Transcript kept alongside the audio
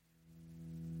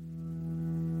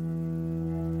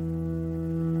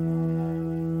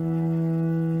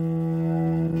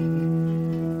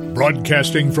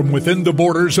Broadcasting from within the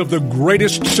borders of the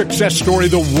greatest success story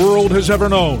the world has ever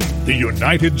known, the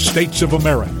United States of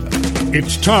America.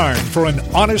 It's time for an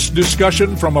honest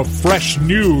discussion from a fresh,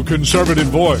 new conservative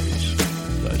voice.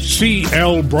 The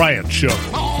C.L. Bryant Show.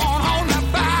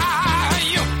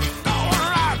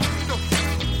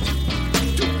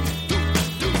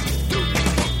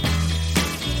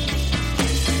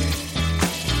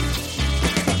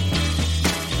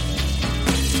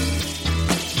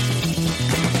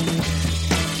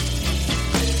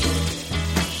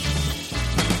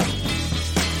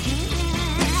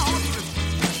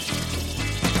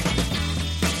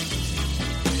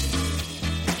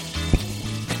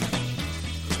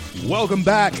 Welcome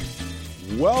back.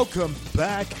 Welcome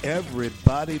back,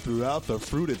 everybody, throughout the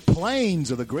fruited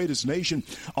plains of the greatest nation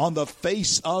on the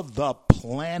face of the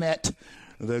planet.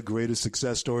 The greatest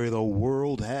success story the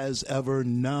world has ever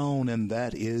known, and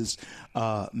that is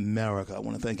America. I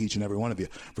want to thank each and every one of you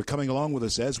for coming along with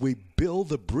us as we build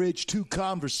the bridge to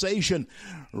conversation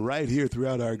right here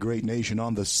throughout our great nation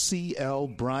on the C.L.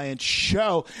 Bryant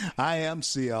Show. I am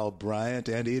C.L. Bryant,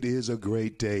 and it is a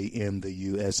great day in the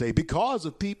USA because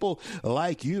of people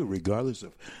like you, regardless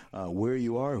of where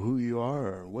you are, who you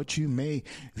are, or what you may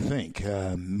think.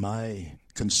 My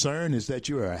concern is that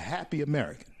you are a happy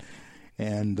American,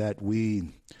 and that we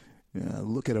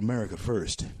look at America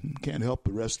first. Can't help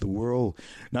the rest of the world,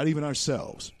 not even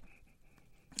ourselves,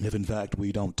 if in fact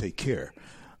we don't take care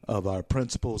of our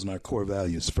principles and our core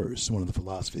values first. One of the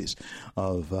philosophies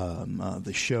of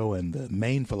the show, and the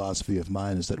main philosophy of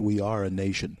mine, is that we are a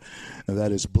nation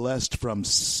that is blessed from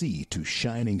sea to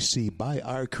shining sea by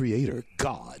our Creator,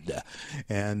 God.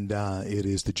 And it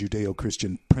is the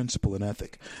Judeo-Christian principle and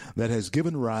ethic that has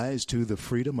given rise to the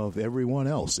freedom of everyone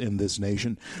else in this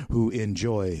nation who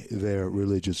enjoy their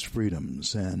religious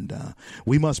freedoms. And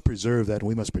we must preserve that, and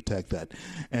we must protect that,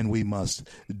 and we must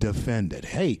defend it.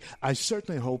 Hey, I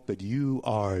certainly hope that you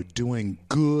are doing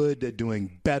good,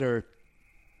 doing better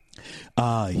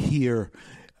here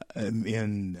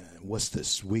in, what's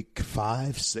this, week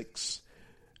 5, 6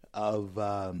 of,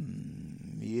 the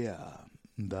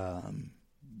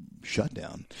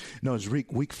shutdown. No, it's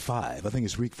week 5. I think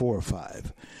it's week 4 or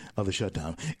 5 of the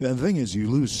shutdown. The thing is, you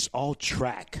lose all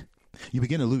track. You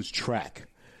begin to lose track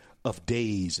of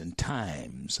days and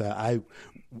times. I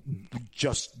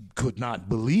just could not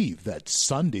believe that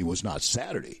Sunday was not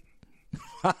Saturday.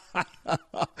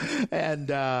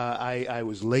 And I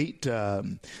was late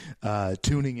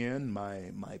tuning in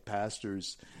my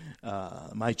pastor's,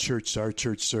 our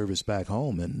church service back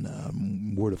home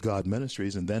in Word of God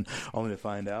Ministries, and then only to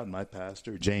find out my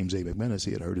pastor, James A. McManus,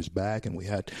 he had hurt his back, and we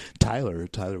had Tyler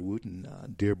Wooten,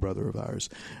 dear brother of ours,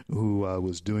 who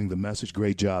was doing the message.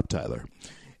 Great job, Tyler.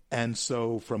 And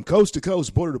so from coast to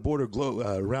coast, border to border,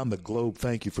 around the globe,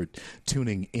 thank you for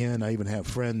tuning in. I even have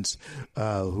friends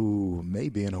who may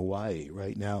be in Hawaii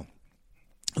right now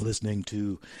listening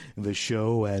to the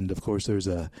show. And, of course, there's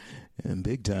a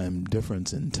big-time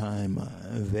difference in time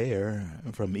there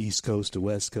from East Coast to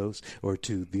West Coast, or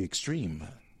to the extreme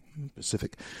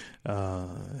Pacific. I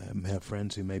have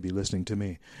friends who may be listening to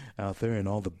me out there, and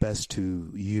all the best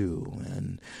to you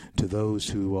and to those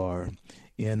who are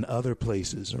in other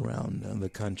places around the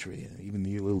country, even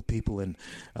you little people in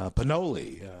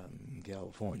Pinole,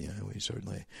 California. We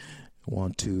certainly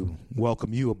want to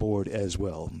welcome you aboard as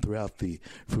well throughout the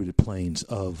fruited plains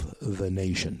of the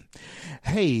nation.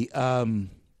 Hey,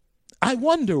 I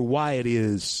wonder why it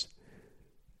is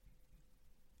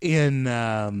in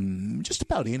just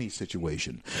about any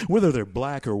situation, whether they're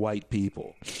black or white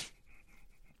people,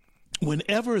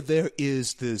 whenever there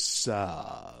is this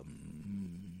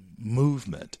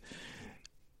movement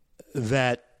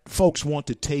that folks want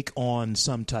to take on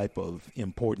some type of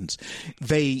importance,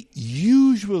 they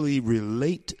usually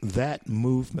relate that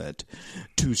movement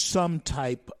to some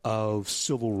type of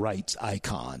civil rights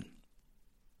icon.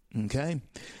 Okay?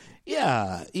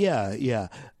 Yeah.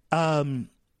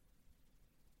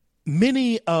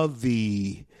 Many of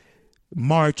the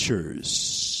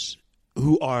marchers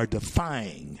who are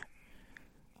defying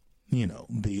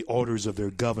the orders of their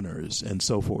governors and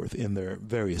so forth in their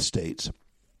various states,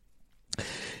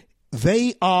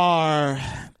 they are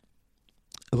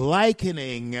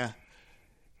likening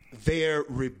their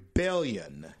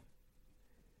rebellion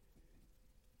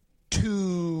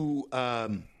to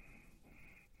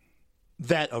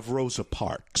that of Rosa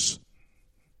Parks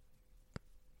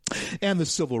and the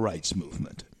civil rights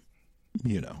movement,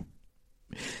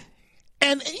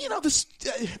 And, this,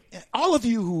 all of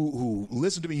you who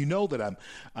listen to me, you know that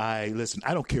I listen.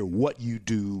 I don't care what you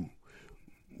do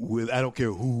with, I don't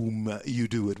care whom you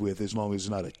do it with, as long as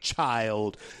it's not a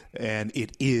child and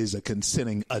it is a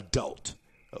consenting adult.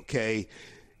 Okay?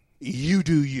 You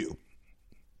do you.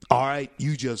 All right?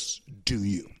 You just do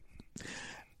you.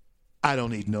 I don't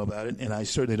need to know about it, and I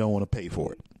certainly don't want to pay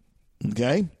for it.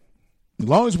 Okay? As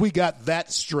long as we got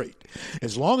that straight,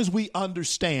 as long as we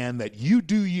understand that you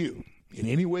do you in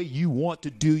any way you want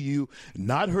to do you,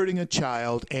 not hurting a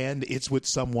child, and it's with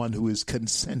someone who is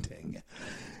consenting,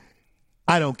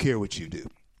 I don't care what you do.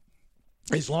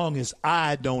 As long as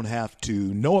I don't have to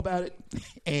know about it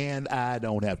and I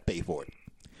don't have to pay for it.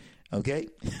 Okay?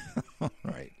 All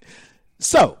right.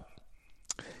 So,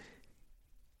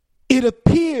 it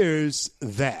appears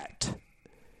that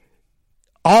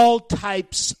all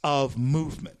types of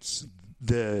movements,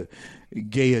 the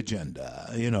gay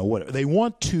agenda, whatever, they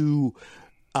want to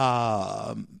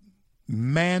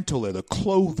mantle it or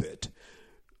clothe it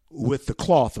with the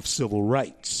cloth of civil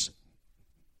rights.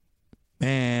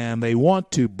 And they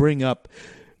want to bring up,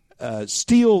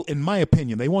 steal, in my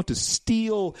opinion, they want to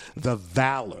steal the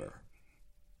valor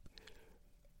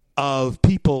of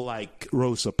people like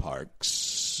Rosa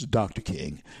Parks, Dr.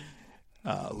 King,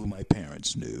 who my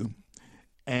parents knew.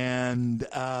 And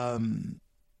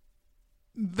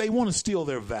they want to steal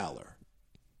their valor.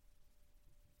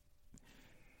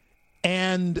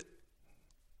 And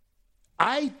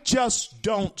I just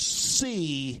don't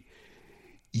see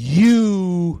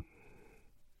you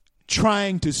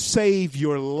trying to save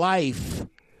your life,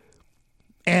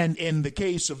 and in the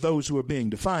case of those who are being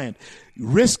defiant,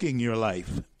 risking your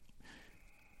life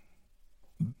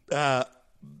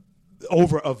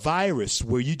over a virus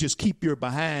where you just keep your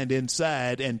behind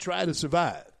inside and try to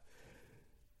survive.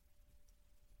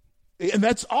 And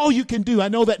that's all you can do. I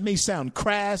know that may sound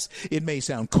crass. It may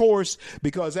sound coarse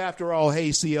because after all,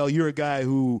 hey, CL, you're a guy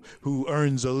who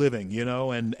earns a living,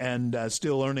 and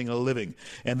still earning a living.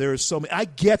 And there are so many. I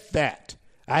get that.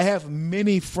 I have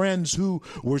many friends who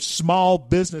were small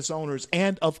business owners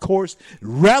and, of course,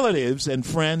 relatives and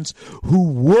friends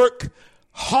who work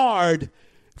hard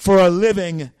for a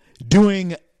living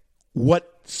doing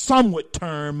what some would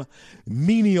term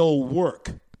menial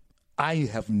work. I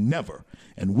have never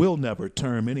and will never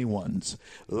term anyone's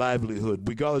livelihood,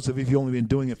 regardless of if you've only been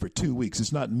doing it for 2 weeks.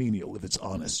 It's not menial if it's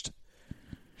honest.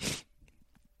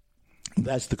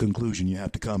 That's the conclusion you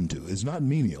have to come to. It's not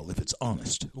menial if it's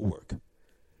honest work.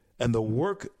 And the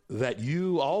work that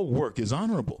you all work is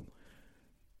honorable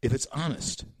if it's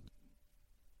honest.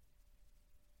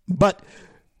 But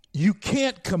you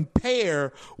can't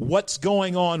compare what's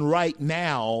going on right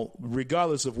now,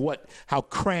 regardless of how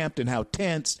cramped and how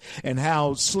tense and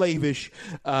how slavish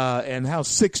and how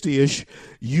 60-ish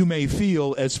you may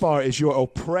feel as far as your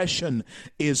oppression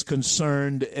is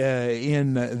concerned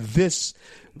in this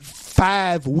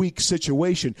 5-week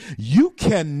situation. You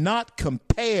cannot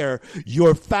compare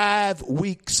your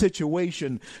 5-week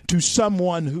situation to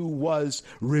someone who was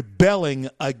rebelling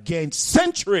against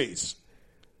centuries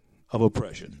of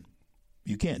oppression.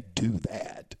 You can't do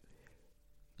that.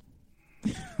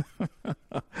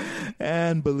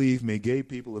 And believe me, gay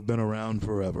people have been around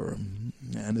forever.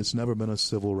 And it's never been a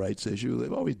civil rights issue.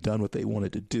 They've always done what they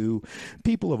wanted to do.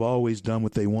 People have always done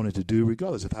what they wanted to do,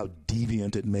 regardless of how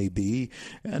deviant it may be.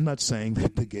 And I'm not saying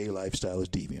that the gay lifestyle is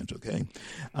deviant, okay?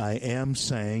 I am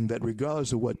saying that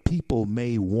regardless of what people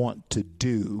may want to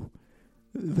do,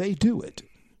 they do it.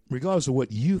 Regardless of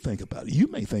what you think about it. You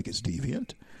may think it's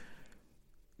deviant.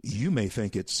 You may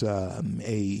think it's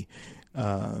some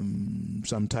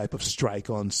type of strike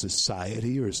on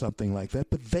society or something like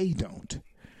that, but they don't.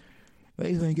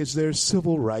 They think it's their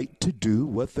civil right to do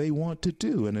what they want to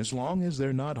do, and as long as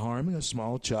they're not harming a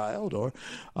small child or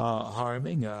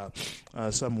harming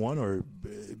someone or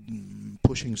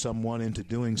pushing someone into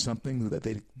doing something that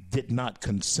they did not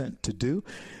consent to do,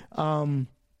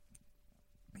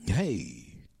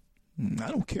 hey,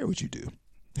 I don't care what you do.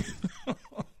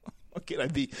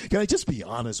 Can I just be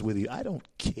honest with you? I don't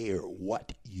care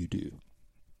what you do.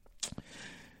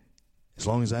 As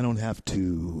long as I don't have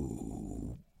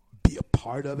to be a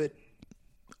part of it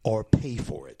or pay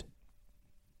for it.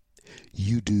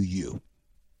 You do you.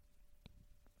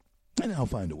 And I'll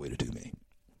find a way to do me.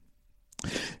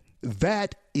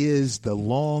 That is the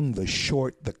long, the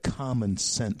short, the common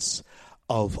sense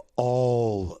of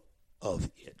all of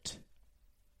it.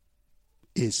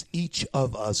 Is each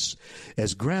of us,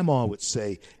 as Grandma would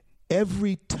say,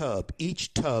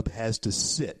 each tub has to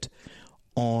sit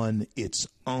on its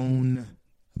own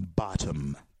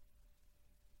bottom.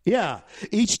 Yeah,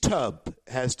 each tub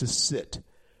has to sit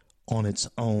on its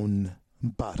own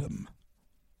bottom.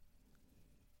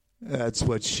 That's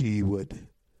what she would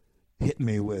hit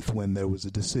me with when there was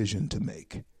a decision to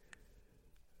make.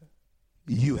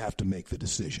 You have to make the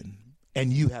decision,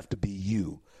 and you have to be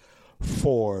you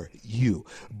for you.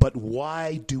 But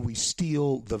why do we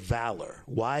steal the valor?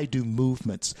 Why do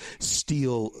movements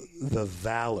steal the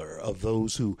valor of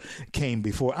those who came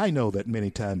before? I know that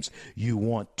many times you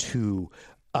want to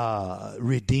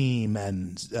redeem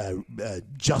and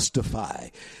justify,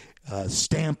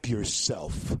 stamp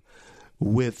yourself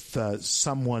with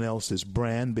someone else's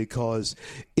brand because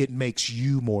it makes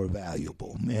you more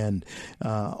valuable. And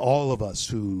all of us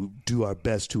who do our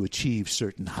best to achieve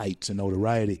certain heights and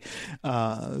notoriety,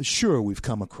 sure, we've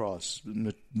come across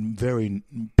many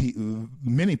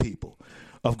people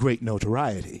of great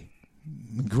notoriety,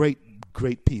 great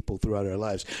people throughout our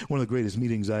lives. One of the greatest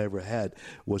meetings I ever had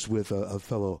was with a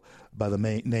fellow by the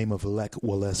name of Lech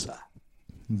Walesa,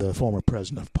 the former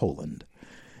president of Poland.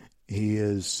 He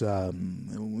is,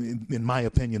 in my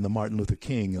opinion, the Martin Luther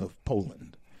King of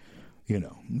Poland. You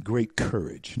know, great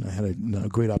courage. And I had a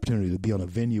great opportunity to be on a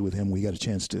venue with him. We got a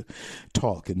chance to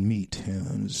talk and meet.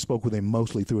 And spoke with him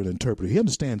mostly through an interpreter. He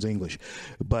understands English,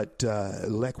 but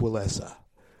Lech Walesa,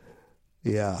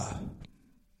 yeah,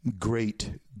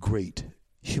 great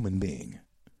human being,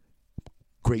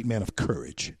 great man of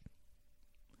courage.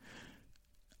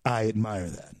 I admire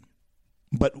that,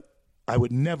 but I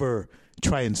would never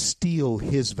try and steal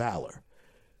his valor.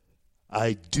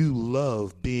 I do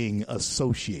love being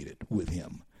associated with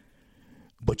him.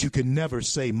 But you can never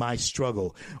say my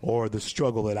struggle or the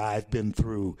struggle that I've been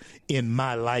through in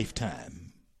my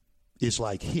lifetime is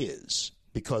like his,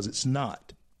 because it's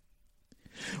not.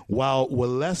 While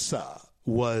Walesa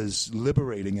was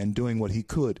liberating and doing what he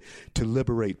could to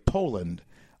liberate Poland,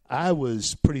 I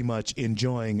was pretty much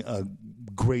enjoying a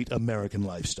great American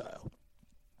lifestyle.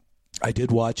 I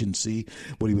did watch and see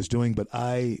what he was doing, but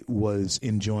I was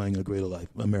enjoying a great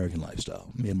American lifestyle,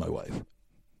 me and my wife.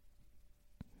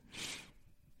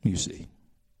 You see.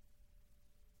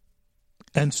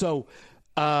 And so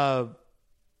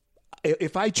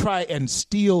if I try and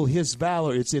steal his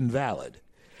valor, it's invalid.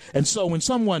 And so when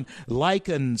someone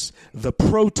likens the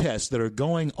protests that are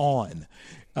going on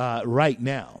right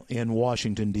now in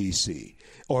Washington, D.C.,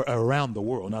 or around the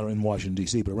world, not in Washington,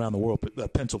 D.C., but around the world,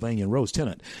 Pennsylvania, and Rose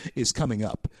Tennant is coming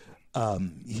up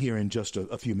here in just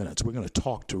a few minutes. We're going to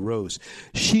talk to Rose.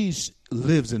 She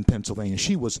lives in Pennsylvania.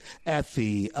 She was at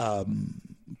the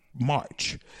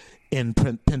march in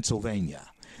Pennsylvania.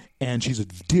 And she's a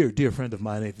dear friend of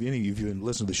mine. If any of you have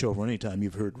listened to the show for any time,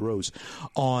 you've heard Rose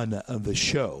on the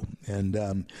show.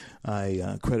 And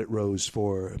I credit Rose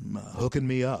for hooking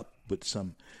me up with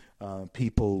some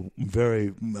people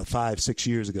 5-6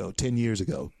 years ago, 10 years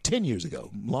ago,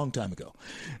 long time ago,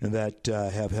 and that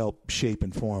have helped shape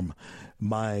and form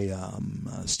my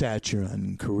stature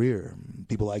and career.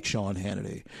 People like Sean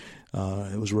Hannity.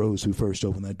 It was Rose who first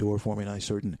opened that door for me, and I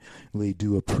certainly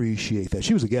do appreciate that.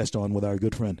 She was a guest on with our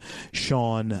good friend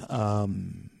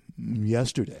Sean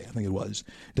yesterday, I think it was,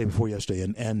 day before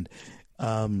yesterday. And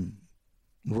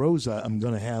Rose, I'm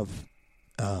going to have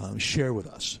share with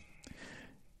us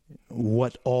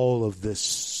what all of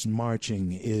this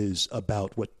marching is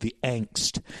about, what the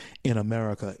angst in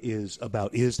America is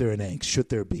about. Is there an angst? Should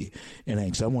there be an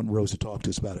angst? I want Rose to talk to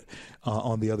us about it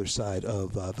on the other side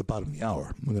of the bottom of the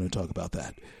hour. We're going to talk about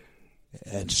that.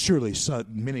 And surely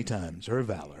many times her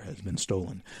valor has been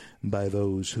stolen by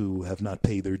those who have not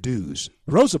paid their dues.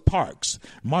 Rosa Parks,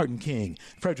 Martin King,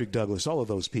 Frederick Douglass, all of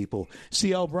those people,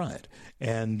 C.L. Bryant,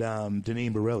 and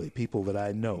Deneen Borelli, people that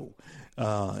I know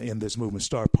in this movement.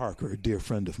 Star Parker, a dear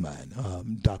friend of mine,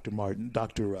 Dr.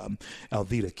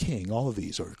 Alveda King, all of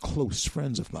these are close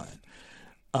friends of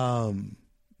mine.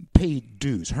 Paid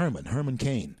dues. Herman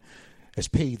Cain has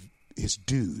paid his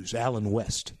dues. Alan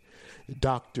West,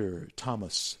 Dr.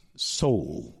 Thomas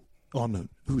Sowell, on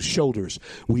whose shoulders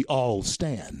we all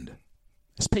stand,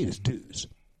 has paid his dues.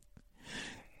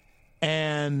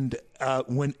 And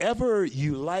whenever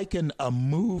you liken a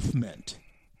movement,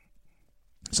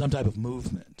 some type of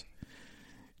movement,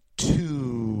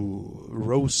 to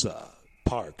Rosa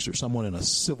Parks or someone in a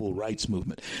civil rights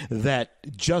movement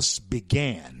that just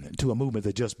began, to a movement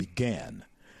that just began,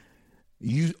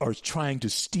 you are trying to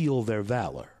steal their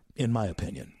valor, in my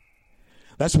opinion.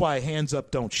 That's why hands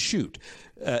up, don't shoot.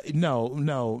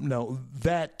 No.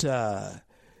 That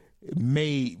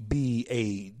may be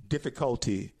a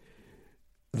difficulty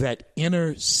that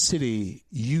inner city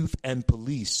youth and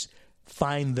police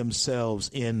find themselves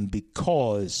in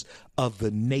because of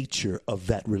the nature of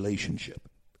that relationship.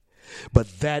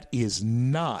 But that is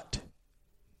not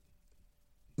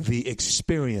the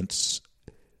experience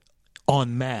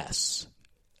en masse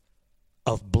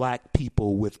of black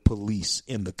people with police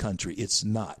in the country. It's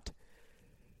not.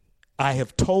 I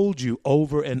have told you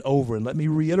over and over, and let me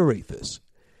reiterate this.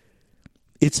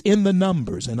 It's in the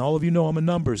numbers, and all of you know I'm a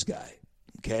numbers guy,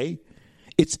 okay?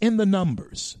 It's in the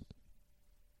numbers.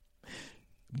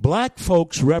 Black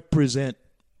folks represent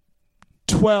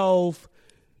 12,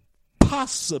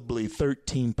 possibly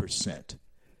 13%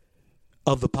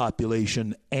 of the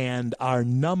population, and our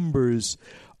numbers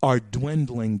are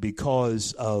dwindling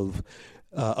because of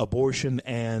abortion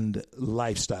and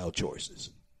lifestyle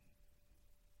choices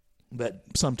that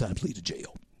sometimes lead to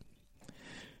jail.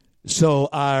 So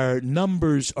our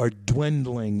numbers are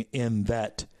dwindling in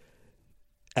that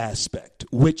aspect,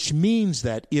 which means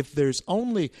that if there's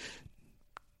only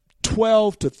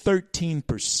 12 to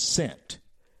 13%,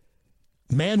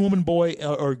 man, woman, boy,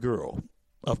 or girl,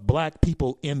 of black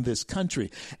people in this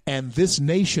country, and this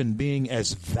nation being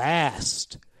as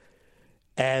vast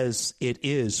as it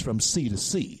is from sea to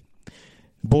sea,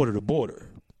 border to border,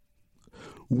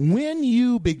 when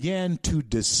you begin to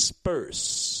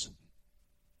disperse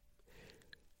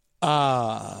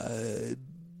that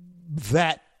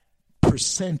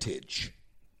percentage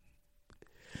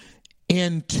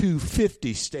into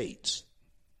 50 states,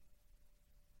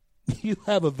 you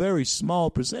have a very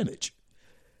small percentage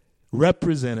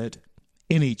represented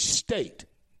in each state.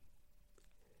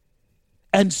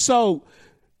 And so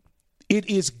it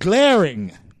is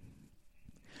glaring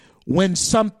when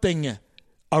something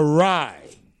awry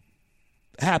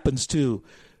happens to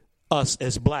us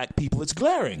as black people. It's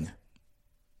glaring.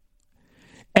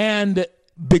 And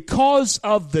because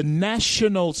of the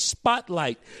national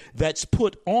spotlight that's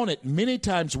put on it, many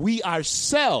times we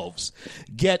ourselves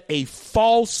get a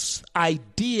false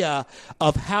idea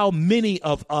of how many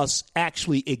of us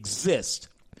actually exist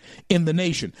in the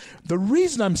nation. The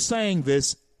reason I'm saying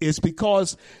this is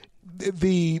because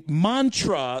the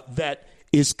mantra that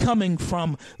is coming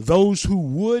from those who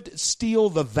would steal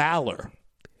the valor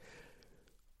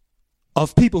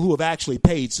of people who have actually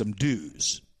paid some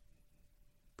dues.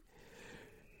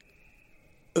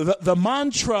 The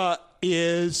mantra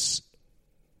is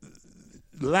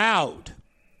loud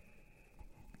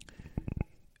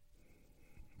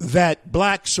that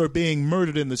blacks are being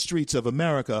murdered in the streets of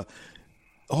America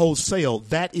wholesale.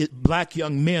 That is, black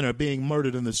young men are being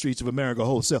murdered in the streets of America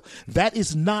wholesale. That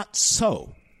is not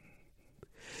so.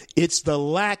 It's the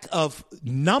lack of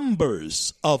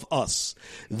numbers of us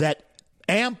that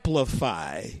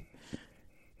amplify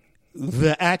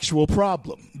the actual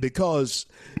problem, because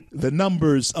the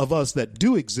numbers of us that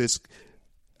do exist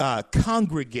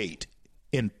congregate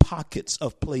in pockets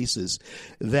of places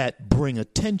that bring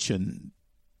attention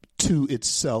to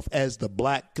itself as the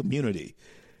black community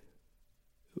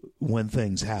when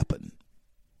things happen.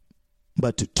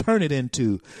 But to turn it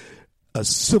into a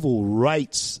civil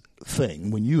rights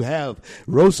thing, when you have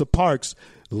Rosa Parks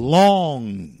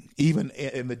long, even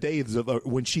in the days of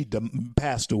when she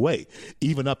passed away,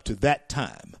 even up to that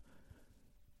time,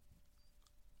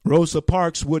 Rosa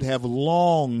Parks would have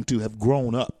longed to have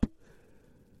grown up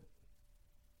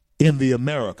in the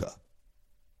America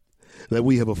that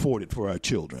we have afforded for our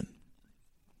children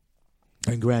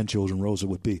and grandchildren. Rosa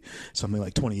would be something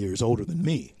like 20 years older than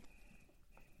me,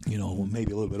 you know,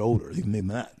 maybe a little bit older, even maybe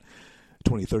that,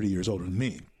 20, 30 years older than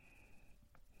me.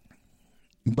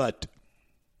 But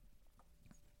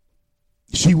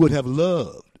she would have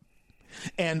loved.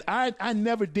 And I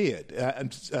never did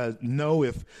know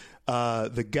if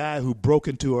the guy who broke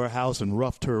into her house and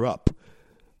roughed her up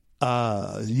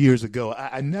years ago,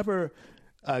 I never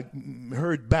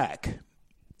heard back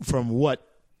from what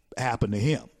happened to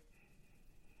him.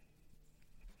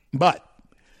 But,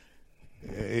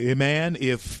 man,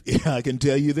 if I can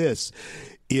tell you this,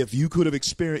 if you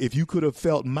could have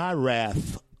felt my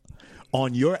wrath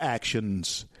on your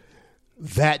actions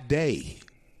that day,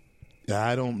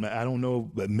 I don't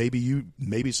know, but maybe you're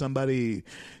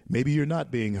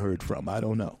not being heard from. I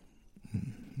don't know.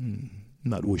 I'm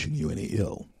not wishing you any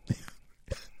ill.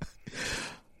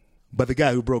 But the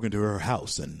guy who broke into her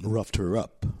house and roughed her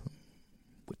up,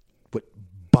 what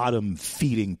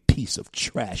bottom-feeding piece of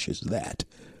trash is that?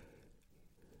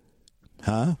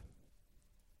 Huh?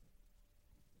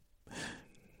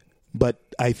 But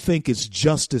I think it's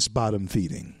just as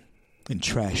bottom-feeding and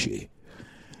trashy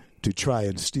to try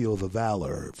and steal the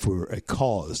valor for a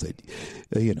cause that,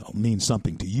 means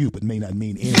something to you, but may not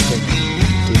mean anything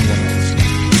to anyone else.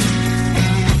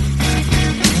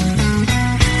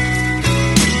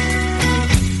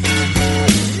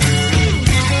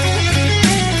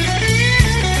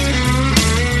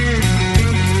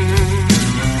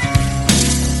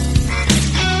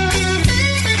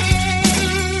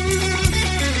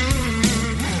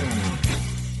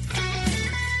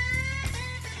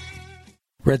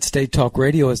 Red State Talk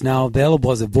Radio is now available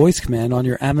as a voice command on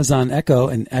your Amazon Echo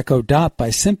and Echo Dot by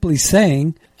simply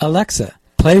saying, Alexa,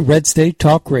 play Red State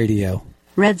Talk Radio.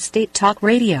 Red State Talk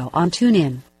Radio on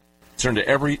TuneIn. Concern to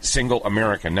every single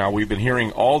American. Now, we've been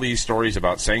hearing all these stories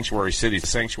about sanctuary cities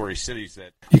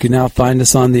that... You can now find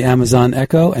us on the Amazon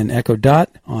Echo and Echo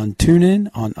Dot, on TuneIn,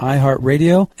 on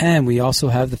iHeartRadio, and we also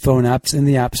have the phone apps in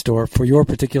the App Store for your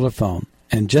particular phone.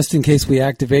 And just in case we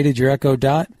activated your Echo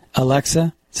Dot,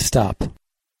 Alexa, stop.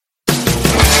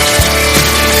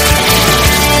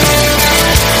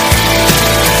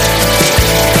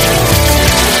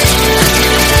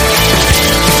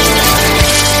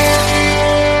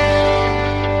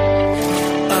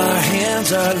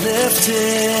 Are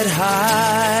lifted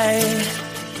high.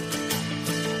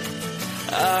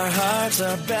 Our hearts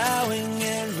are bowing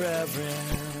in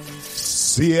reverence.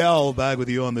 CL back with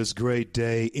you on this great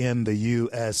day in the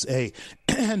USA.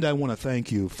 And I want to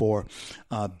thank you for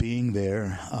being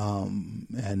there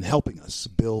and helping us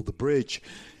build the bridge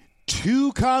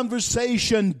to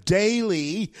conversation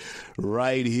daily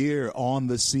right here on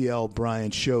the CL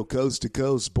Bryant Show, coast to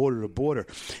coast, border to border,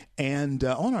 and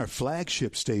on our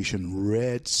flagship station,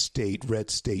 Red State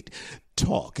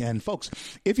Talk. And folks,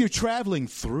 if you're traveling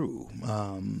through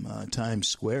Times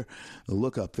Square,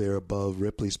 look up there above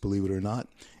Ripley's, believe it or not,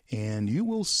 and you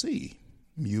will see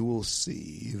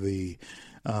the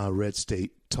Red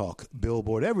State Talk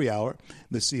billboard. Every hour,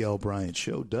 the CL Bryant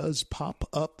Show does pop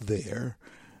up there.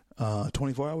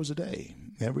 24 hours a day,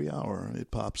 every hour it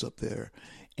pops up there.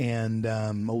 And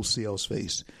old CL's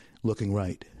face looking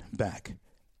right back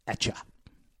at ya.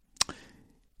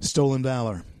 Stolen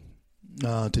Valor.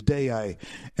 Today I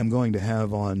am going to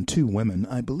have on two women.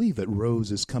 I believe that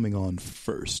Rose is coming on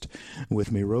first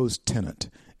with me. Rose Tennant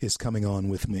is coming on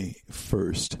with me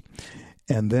first.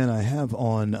 And then I have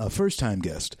on a first-time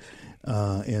guest,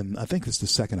 and I think this is the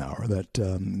second hour, that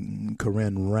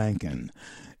Corinne Rankin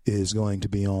is going to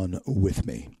be on with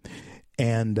me.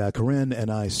 And Corinne and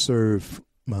I serve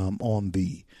on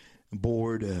the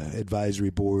board, advisory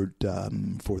board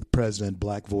for the president,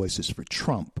 Black Voices for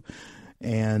Trump.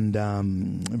 And a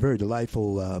very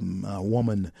delightful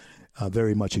woman,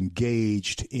 very much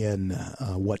engaged in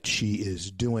what she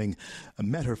is doing. I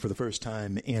met her for the first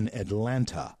time in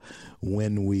Atlanta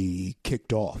when we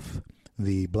kicked off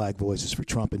the Black Voices for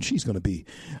Trump, and she's going to be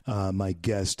my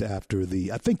guest after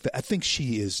the. I think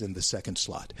she is in the second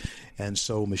slot, and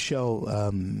so Michelle,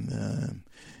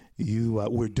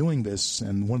 we're doing this,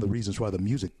 and one of the reasons why the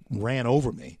music ran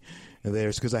over me there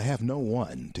is because I have no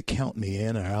one to count me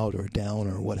in or out or down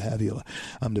or what have you.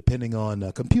 I'm depending on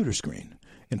a computer screen.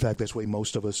 In fact, that's the way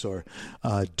most of us are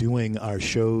doing our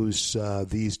shows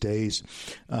these days,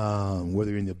 whether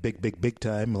you're in the big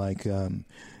time like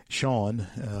Sean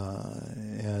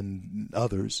and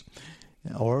others,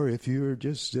 or if you're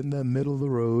just in the middle of the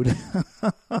road,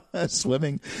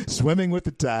 swimming with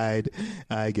the tide.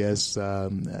 I guess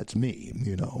that's me,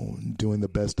 doing the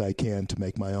best I can to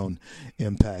make my own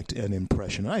impact and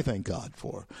impression. I thank God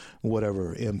for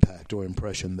whatever impact or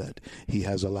impression that he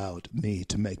has allowed me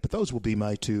to make. But those will be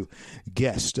my two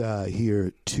guests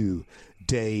here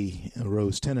today,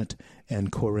 Rose Tennant and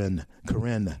Corinne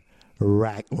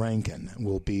Rankin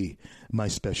will be my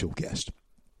special guest.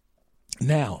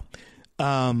 Now,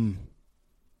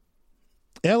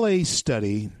 LA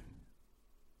study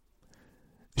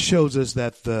shows us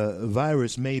that the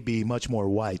virus may be much more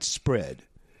widespread,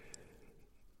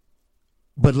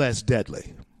 but less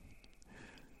deadly,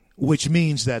 which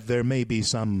means that there may be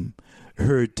some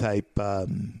herd type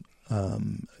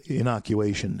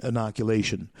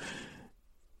inoculation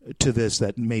to this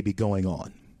that may be going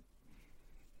on.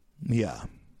 Yeah,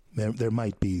 there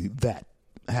might be that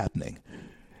happening.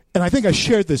 And I think I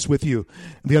shared this with you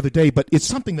the other day, but it's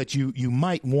something that you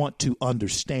might want to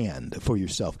understand for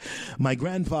yourself. My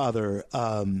grandfather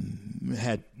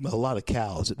had a lot of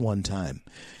cows at one time.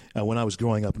 When I was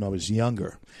growing up and I was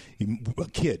younger, a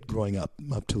kid growing up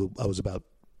till I was about,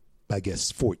 I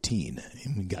guess, 14.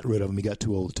 And we got rid of him. He got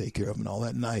too old to take care of him and all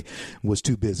that, and I was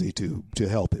too busy to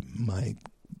help him.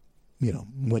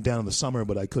 Went down in the summer,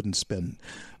 but I couldn't spend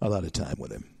a lot of time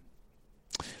with him.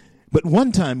 But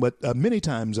many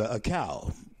times a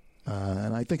cow,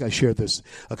 and I think I shared this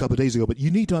a couple of days ago, but you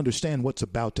need to understand what's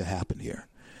about to happen here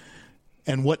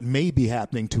and what may be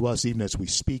happening to us even as we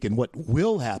speak and what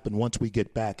will happen once we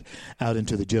get back out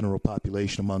into the general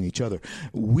population among each other.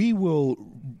 We will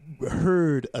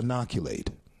herd inoculate.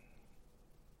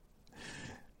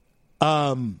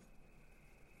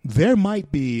 There might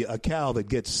be a cow that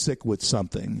gets sick with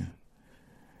something,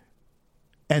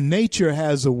 and nature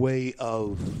has a way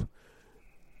of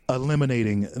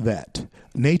eliminating that.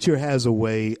 Nature has a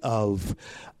way of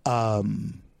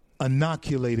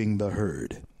inoculating the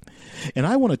herd. And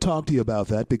I want to talk to you about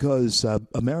that because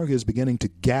America is beginning to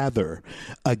gather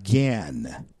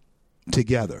again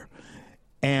together.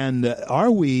 And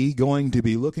are we going to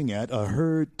be looking at a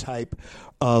herd type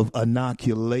of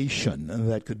inoculation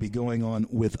that could be going on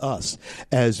with us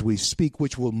as we speak,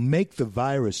 which will make the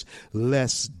virus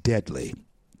less deadly?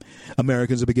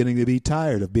 Americans are beginning to be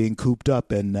tired of being cooped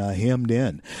up and hemmed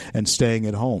in and staying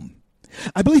at home.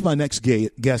 I believe my next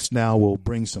guest now will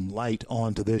bring some light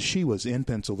onto this. She was in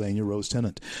Pennsylvania. Rose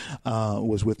Tennant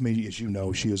was with me. As you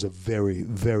know, she is a very,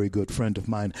 very good friend of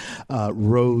mine.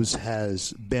 Rose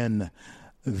has been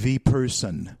the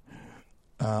person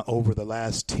over the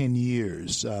last 10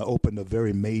 years, opened a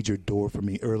very major door for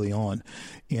me early on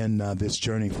in this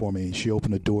journey for me. She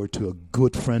opened a door to a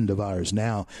good friend of ours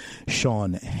now,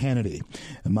 Sean Hannity.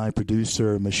 And my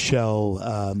producer,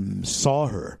 Michelle, saw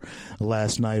her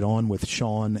last night on with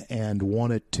Sean and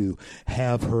wanted to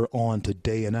have her on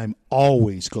today. And I'm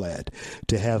always glad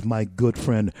to have my good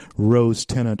friend, Rose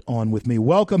Tennant, on with me.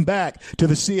 Welcome back to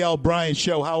the C.L. Bryant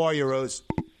Show. How are you, Rose?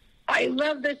 I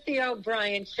love the C.L.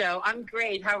 Bryant Show. I'm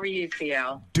great. How are you,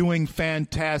 C.L.? Doing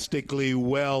fantastically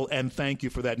well, and thank you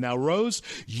for that. Now, Rose,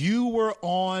 you were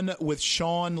on with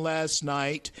Sean last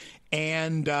night,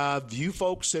 and you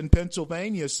folks in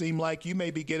Pennsylvania seem like you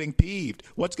may be getting peeved.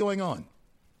 What's going on?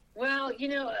 Well, you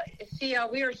know,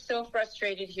 C.L., we are so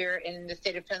frustrated here in the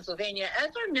state of Pennsylvania,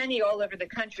 as are many all over the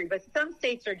country, but some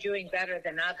states are doing better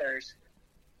than others.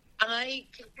 I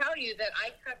can tell you that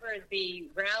I covered the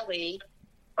rally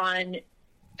in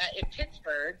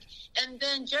Pittsburgh, and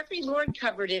then Jeffrey Lord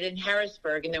covered it in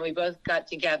Harrisburg, and then we both got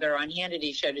together on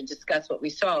Hannity's show to discuss what we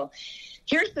saw.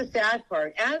 Here's the sad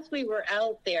part. As we were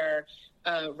out there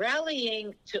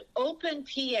rallying to open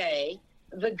PA,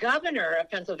 the governor of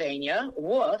Pennsylvania,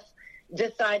 Wolf,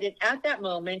 decided at that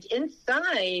moment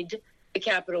inside the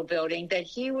Capitol building that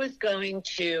he was going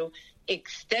to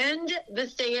extend the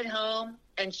stay-at-home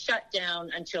and shut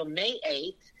down until May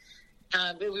 8th.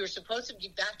 We were supposed to be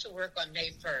back to work on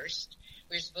May 1st.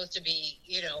 We were supposed to be,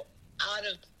 out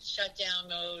of shutdown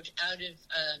mode, out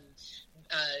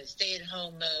of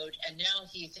stay-at-home mode, and now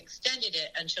he's extended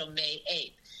it until May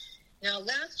 8th. Now,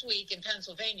 last week in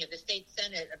Pennsylvania, the state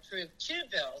Senate approved 2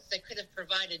 bills that could have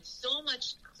provided so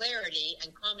much clarity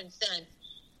and common sense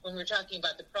when we're talking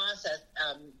about the process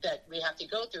that we have to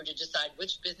go through to decide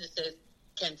which businesses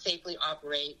can safely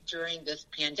operate during this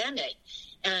pandemic.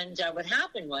 And what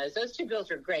happened was those 2 bills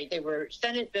were great. They were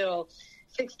Senate Bill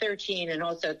 613 and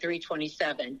also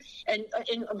 327. And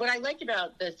what I liked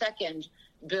about the second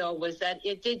bill was that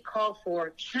it did call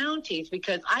for counties,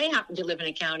 because I happen to live in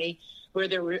a county where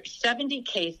there were 70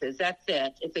 cases. That's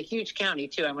it. It's a huge county,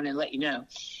 too. I want to let you know.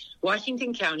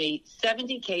 Washington County,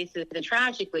 70 cases, and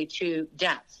tragically 2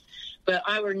 deaths. But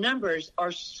our numbers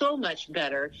are so much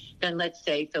better than, let's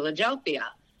say, Philadelphia.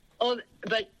 Oh,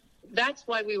 but that's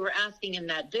why we were asking in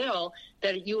that bill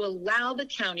that you allow the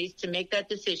counties to make that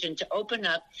decision to open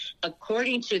up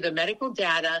according to the medical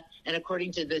data and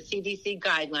according to the CDC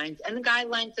guidelines and the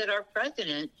guidelines that our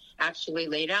president actually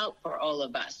laid out for all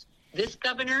of us. This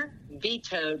governor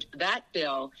vetoed that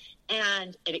bill,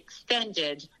 and it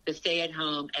extended the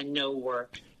stay-at-home and no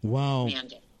work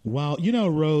mandate. Wow.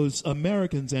 Rose,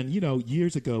 Americans, and,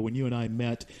 years ago when you and I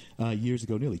met, years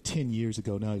ago, nearly 10 years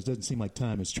ago now, it doesn't seem like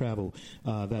time has traveled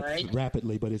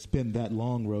rapidly, but it's been that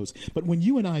long, Rose. But when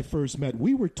you and I first met,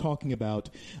 we were talking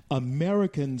about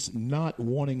Americans not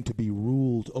wanting to be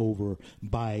ruled over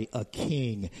by a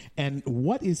king. And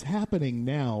what is happening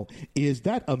now is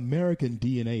that American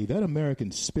DNA, that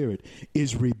American spirit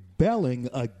is rebelling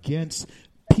against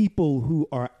people who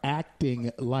are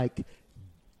acting like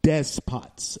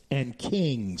despots and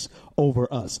kings over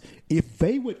us. If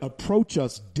they would approach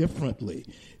us differently,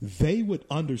 they would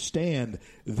understand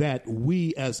that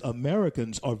we as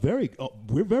Americans are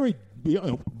we're very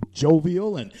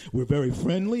jovial, and we're very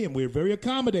friendly, and we're very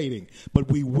accommodating,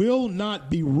 but we will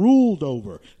not be ruled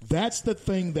over. That's the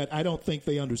thing that I don't think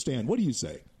they understand. What do you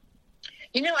say?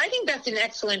 I think that's an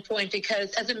excellent point,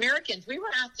 because as Americans, we were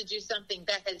asked to do something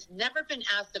that has never been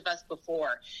asked of us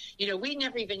before. We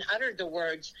never even uttered the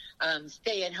words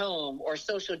stay at home or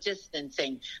social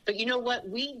distancing. But you know what?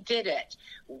 We did it.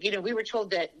 We were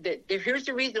told that here's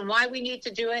the reason why we need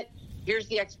to do it. Here's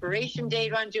the expiration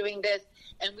date on doing this.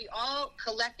 And we all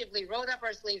collectively rolled up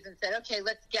our sleeves and said, okay,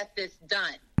 let's get this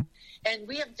done. And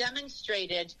we have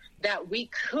demonstrated that we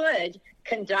could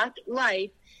conduct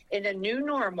life in a new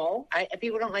normal.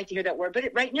 People don't like to hear that word, but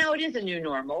right now it is a new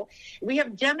normal. We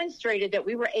have demonstrated that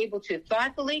we were able to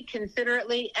thoughtfully,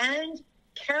 considerately, and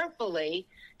carefully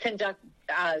conduct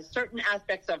certain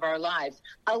aspects of our lives,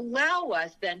 allow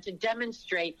us then to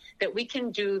demonstrate that we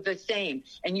can do the same.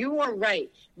 And you are right.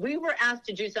 We were asked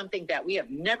to do something that we have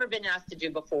never been asked to do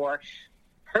before.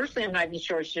 Personally, I'm not even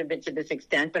sure it should have been to this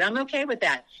extent, but I'm okay with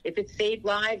that. If it saved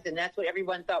lives and that's what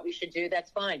everyone thought we should do, that's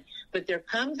fine. But there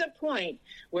comes a point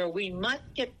where we must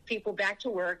get people back to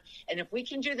work. And if we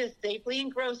can do this safely in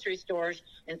grocery stores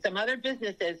and some other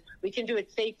businesses, we can do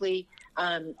it safely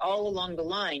all along the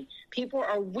line. People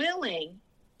are willing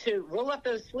to roll up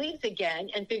those sleeves again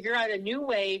and figure out a new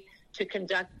way to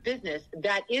conduct business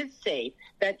that is safe,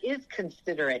 that is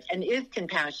considerate, and is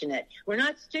compassionate. We're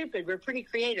not stupid. We're pretty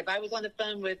creative. I was on the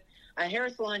phone with a hair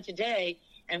salon today,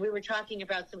 and we were talking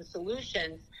about some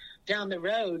solutions down the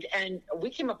road, and we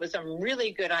came up with some really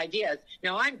good ideas.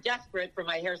 Now, I'm desperate for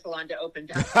my hair salon to open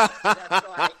back up, so that's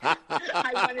why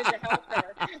I wanted to help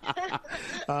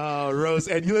her. Rose,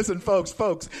 and you listen,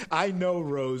 folks, I know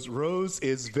Rose. Rose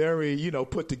is very,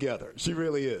 put together. She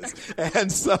really is.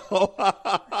 And so,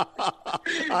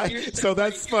 so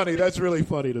that's funny. That's really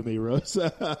funny to me, Rose.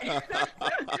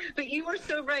 But you were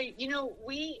so right.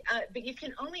 But you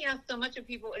can only ask so much of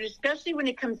people, and especially when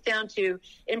it comes down to,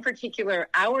 in particular,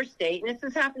 our state, and this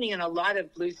is happening in a lot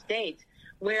of blue states,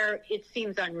 where it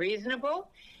seems unreasonable,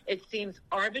 it seems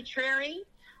arbitrary.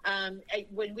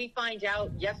 When we find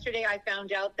out, yesterday I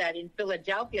found out that in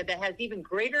Philadelphia, that has even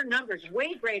greater numbers,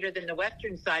 way greater than the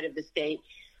western side of the state,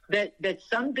 that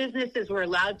some businesses were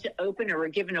allowed to open or were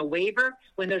given a waiver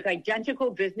when those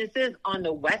identical businesses on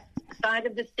the west side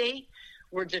of the state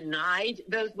were denied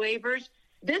those waivers.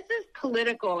 This is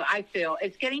political, I feel.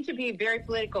 It's getting to be very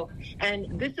political.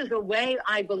 And this is a way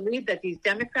I believe that these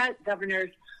Democrat governors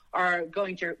are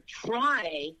going to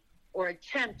try or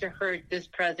attempt to hurt this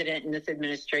president and this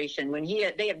administration. When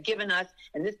they have given us,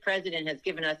 and this president has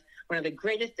given us, one of the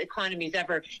greatest economies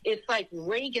ever. It's like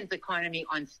Reagan's economy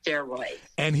on steroids.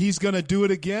 And he's going to do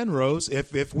it again, Rose,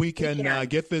 if we can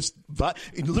get this.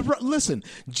 Listen,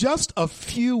 just a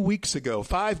few weeks ago,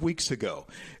 5 weeks ago,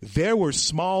 there were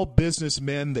small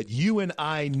businessmen that you and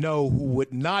I know who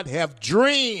would not have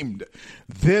dreamed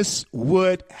this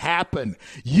would happen.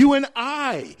 You and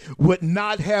I would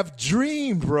not have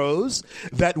dreamed, Rose,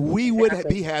 that we would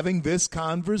be having this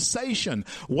conversation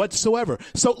whatsoever.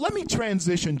 So let me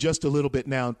transition just a little bit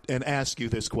now and ask you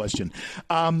this question.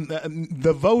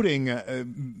 The voting,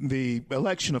 the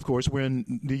election, of course, we're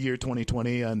in the year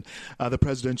 2020, and the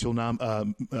presidential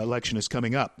election is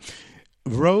coming up.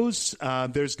 Rose,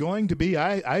 there's going to be,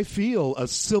 I feel, a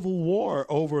civil war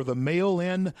over the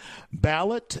mail-in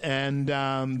ballot and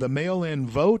the mail-in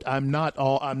vote. I'm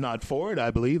not for it.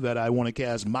 I believe that I want to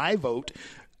cast my vote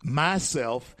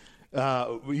myself.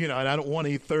 And I don't want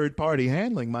any third party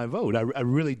handling my vote. I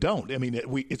really don't. I mean,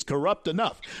 it's corrupt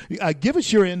enough. Give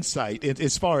us your insight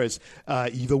as far as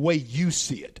the way you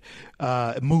see it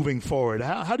moving forward.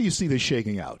 How do you see this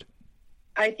shaking out?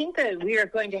 I think that we are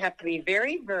going to have to be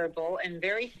very verbal and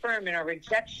very firm in our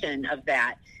rejection of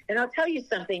that. And I'll tell you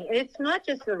something. It's not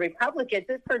just for Republicans.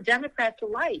 It's for Democrats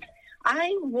alike.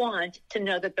 I want to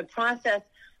know that the process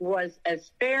was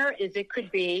as fair as it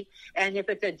could be. And if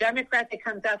it's a Democrat that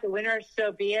comes out the winner,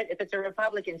 so be it. If it's a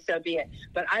Republican, so be it.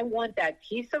 But I want that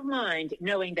peace of mind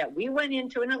knowing that we went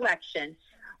into an election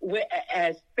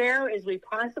as fair as we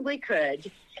possibly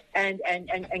could and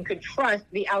could trust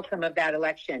the outcome of that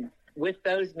election. With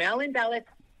those mail-in ballots,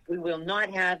 we will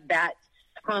not have that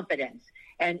confidence.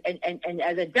 And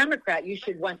as a Democrat, you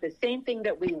should want the same thing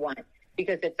that we want.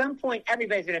 Because at some point,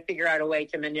 everybody's going to figure out a way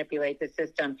to manipulate the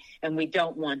system, and we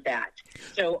don't want that.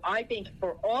 So I think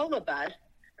for all of us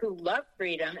who love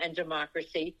freedom and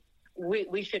democracy,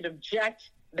 we should object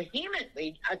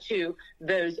vehemently to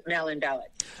those mail-in ballots.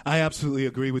 I absolutely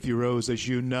agree with you, Rose, as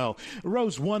you know.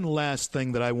 Rose, one last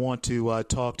thing that I want to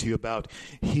talk to you about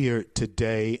here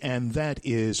today, and that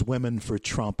is Women for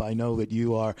Trump. I know that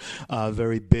you are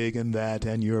very big in that,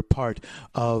 and you're part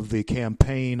of the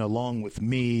campaign along with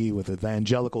me, with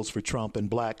Evangelicals for Trump and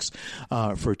Blacks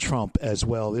for Trump as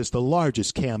well. It's the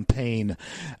largest campaign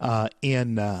I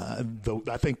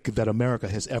think that America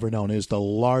has ever known. It is the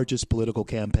largest political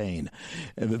campaign,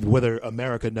 whether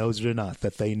America knows it or not,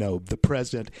 that they know. The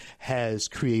president has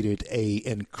created an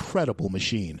incredible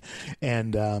machine.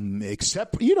 And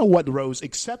you know what, Rose,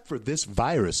 except for this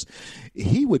virus,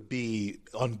 he would be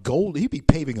on gold. He'd be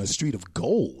paving a street of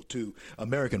gold to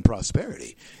American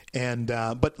prosperity. And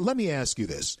but let me ask you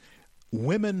this.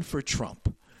 Women for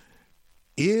Trump,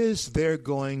 is there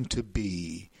going to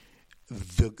be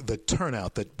the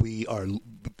turnout that we are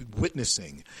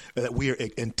witnessing, that we are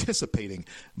anticipating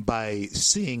by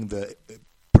seeing the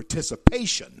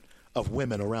participation of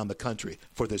women around the country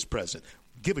for this president?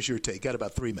 Give us your take. Got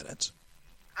about 3 minutes.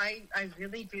 I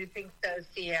really do think so,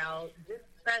 CL. This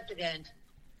president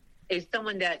is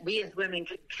someone that we as women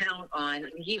can count on.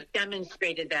 He's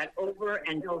demonstrated that over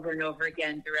and over and over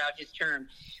again throughout his term.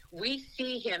 We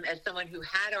see him as someone who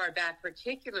had our back,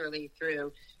 particularly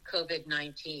through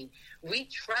COVID-19. We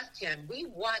trust him. We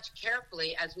watch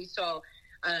carefully as we saw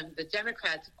the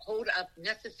Democrats hold up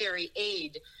necessary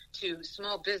aid to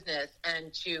small business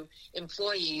and to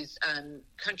employees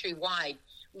countrywide.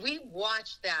 We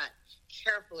watch that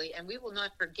carefully, and we will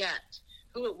not forget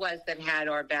who it was that had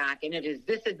our back, and it is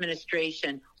this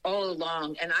administration all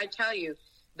along. And I tell you,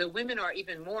 the women are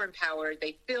even more empowered.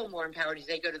 They feel more empowered as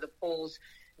they go to the polls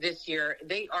this year.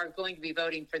 They are going to be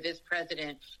voting for this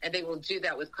president, and they will do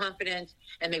that with confidence,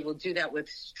 and they will do that with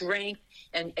strength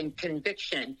and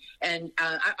conviction. And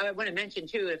I want to mention,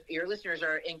 too, if your listeners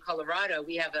are in Colorado,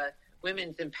 we have a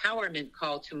women's empowerment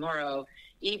call tomorrow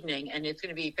evening, and it's going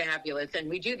to be fabulous. And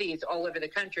we do these all over the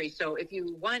country. So if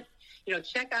you want,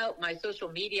 check out my social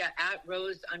media at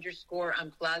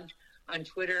Rose_Unplugged on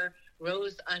Twitter,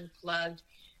 Rose Unplugged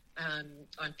on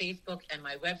Facebook, and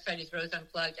my website is Rose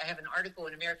Unplugged. I have an article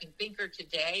in American Thinker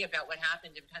today about what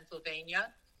happened in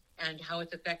Pennsylvania and how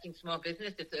it's affecting small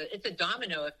business. It's a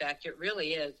domino effect. It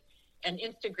really is. And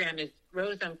Instagram is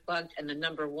Rose Unplugged and the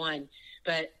number 1.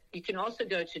 But you can also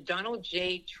go to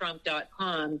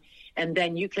DonaldJTrump.com, and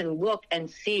then you can look and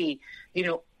see,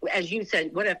 as you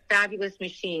said, what a fabulous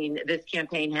machine this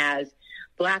campaign has.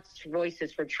 Blacks'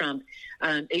 voices for Trump,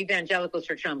 evangelicals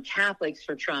for Trump, Catholics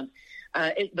for Trump.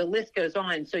 The list goes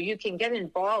on. So you can get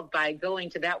involved by going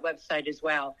to that website as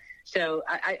well. So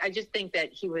I just think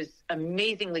that he was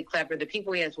amazingly clever. The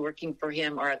people he has working for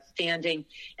him are outstanding.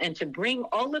 And to bring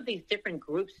all of these different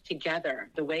groups together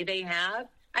the way they have,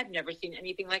 I've never seen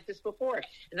anything like this before.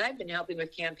 And I've been helping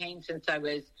with campaigns since I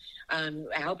was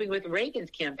helping with Reagan's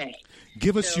campaign.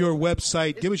 Give us your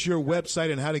website. Give us your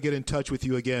website and how to get in touch with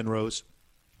you again, Rose.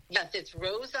 Yes, it's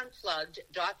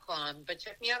roseunplugged.com, but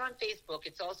check me out on Facebook.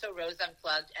 It's also Rose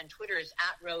Unplugged, and Twitter is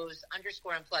at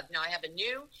Rose_Unplugged. Now, I have a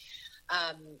new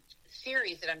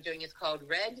series that I'm doing. It's called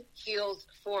Red Heels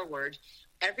Forward.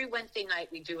 Every Wednesday night,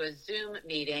 we do a Zoom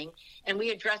meeting, and we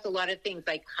address a lot of things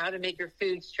like how to make your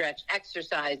food stretch,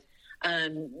 exercise,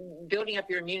 building up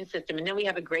your immune system. And then we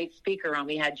have a great speaker on.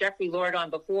 We had Jeffrey Lord on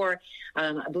before.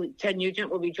 I believe Ted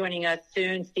Nugent will be joining us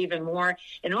soon, Stephen Moore.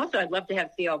 And also, I'd love to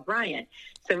have CL Bryant.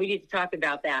 So we need to talk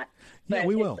about that. But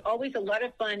we will. It's always a lot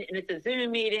of fun, and it's a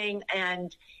Zoom meeting,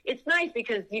 and it's nice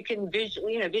because you can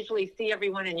visually see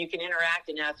everyone, and you can interact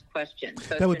and ask questions.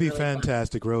 So that would be really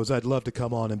fantastic, fun. Rose. I'd love to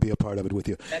come on and be a part of it with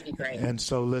you. That'd be great. And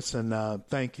so, listen,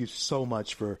 thank you so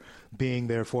much for being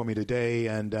there for me today,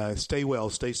 and stay well,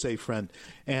 stay safe, friend,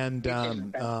 and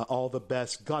all the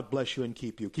best. God bless you and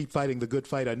keep you. Keep fighting the good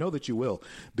fight. I know that you will,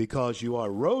 because you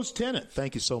are Rose Tennant.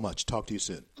 Thank you so much. Talk to you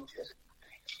soon.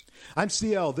 I'm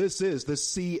CL. This is the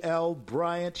CL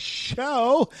Bryant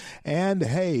Show. And,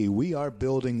 hey, we are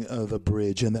building the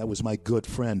bridge. And that was my good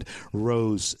friend,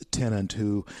 Rose Tennant,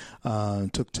 who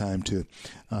took time to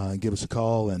give us a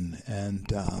call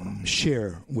and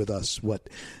share with us what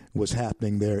was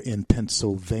happening there in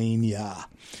Pennsylvania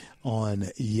on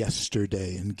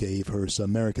yesterday, and gave her some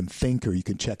American Thinker. You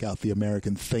can check out the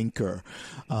American Thinker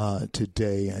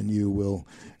today, and you will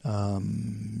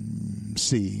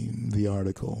see the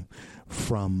article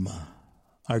from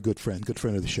our good friend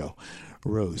of the show,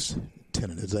 Rose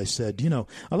Tennant. As I said, a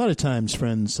lot of times,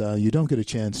 friends, you don't get a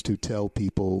chance to tell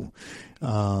people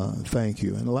thank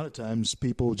you. And a lot of times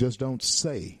people just don't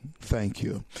say thank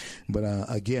you. But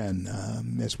again,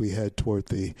 as we head toward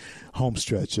the home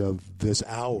stretch of this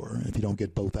hour, if you don't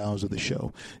get both hours of the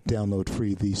show, download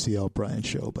free the CL Bryant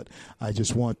Show. But I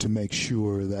just want to make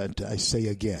sure that I say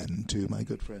again to my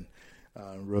good friend,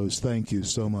 Rose, thank you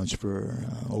so much for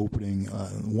opening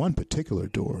one particular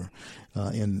door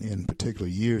in particular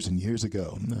years and years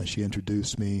ago. She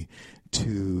introduced me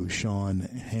to Sean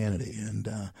Hannity,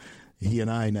 and he and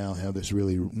I now have this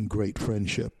really great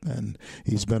friendship, and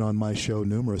he's been on my show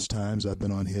numerous times. I've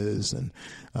been on his, and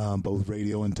both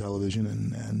radio and television,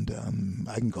 and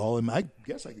I can call him. I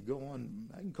guess I could go on.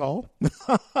 I can call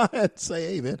and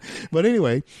say, hey, man. But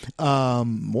anyway,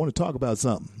 want to talk about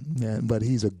something. But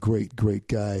he's a great, great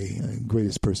guy,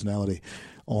 greatest personality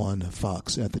on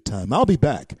Fox at the time. I'll be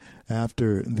back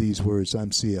after these words.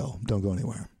 I'm CL. Don't go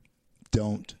anywhere.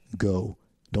 Don't go.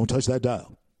 Don't touch that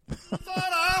dial.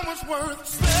 Thought I was worth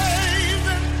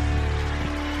saving,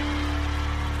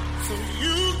 so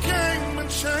you came and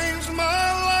changed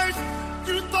my life.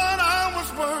 You thought I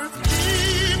was worth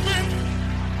keeping,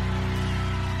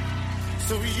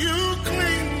 so you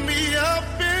cleaned me up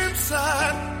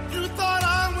inside. You thought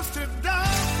I was to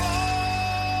die.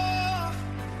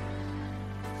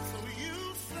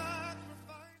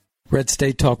 Red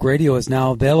State Talk Radio is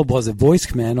now available as a voice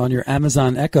command on your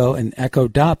Amazon Echo and Echo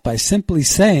Dot by simply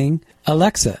saying,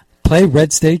 Alexa, play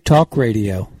Red State Talk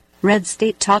Radio. Red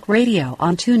State Talk Radio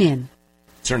on TuneIn.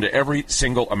 Concern to every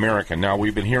single American. Now,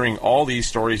 we've been hearing all these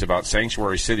stories about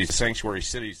sanctuary cities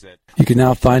that... You can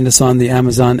now find us on the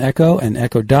Amazon Echo and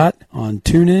Echo Dot, on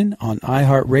TuneIn, on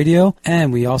iHeartRadio,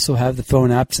 and we also have the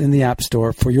phone apps in the App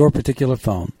Store for your particular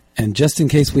phone. And just in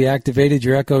case we activated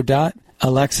your Echo Dot,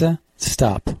 Alexa,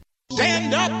 stop.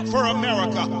 Stand up for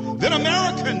America. Then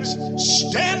Americans,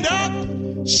 stand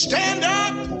up, stand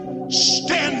up,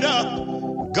 stand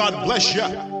up. God bless you.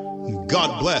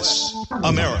 God bless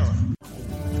America.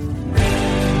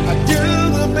 I do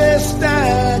the best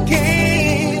I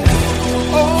can,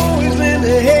 always in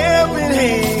the helping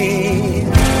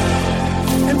hand,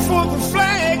 and for the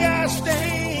flag I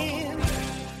stand.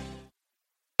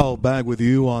 All back with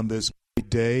you on this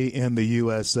day in the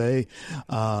USA,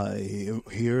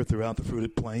 here throughout the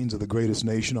fruited plains of the greatest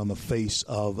nation on the face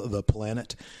of the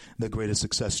planet, the greatest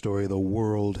success story the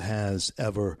world has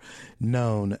ever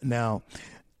known. Now,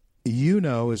 you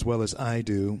know as well as I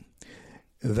do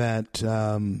that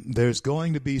there's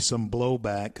going to be some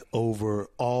blowback over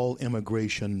all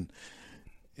immigration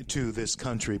to this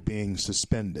country being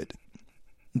suspended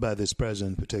by this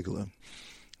president in particular.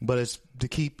 But it's to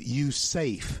keep you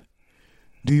safe.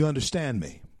 Do you understand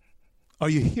me? Are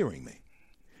you hearing me?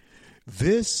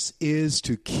 This is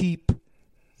to keep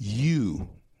you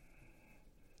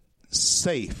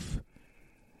safe.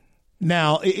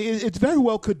 Now, it very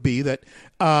well could be that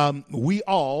we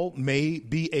all may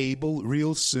be able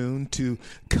real soon to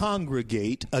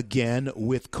congregate again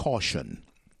with caution.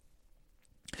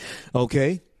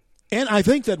 Okay? And I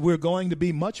think that we're going to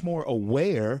be much more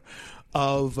aware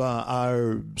of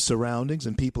our surroundings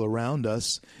and people around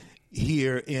us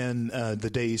here in the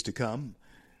days to come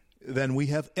than we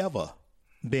have ever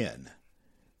been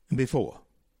before.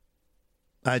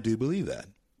 I do believe that.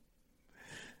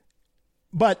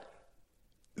 But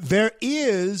there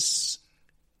is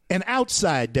an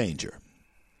outside danger.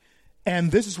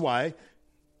 And this is why,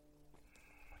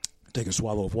 take a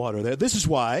swallow of water there. This is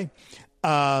why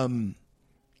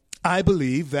I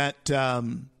believe that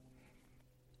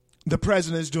the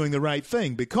president is doing the right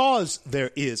thing, because there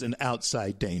is an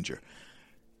outside danger.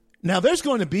 Now, there's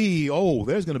going to be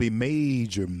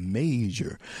major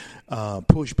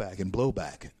pushback and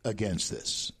blowback against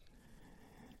this.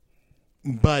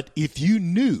 But if you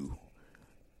knew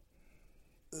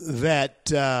that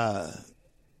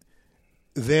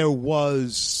there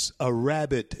was a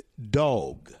rabid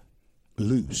dog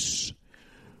loose,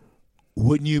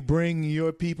 wouldn't you bring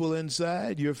your people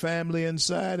inside, your family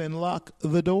inside, and lock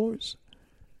the doors?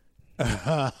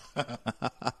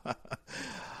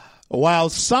 While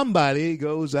somebody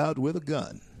goes out with a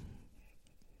gun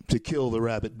to kill the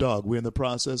rabid dog. We're in the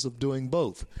process of doing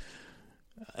both.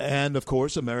 And, of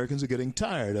course, Americans are getting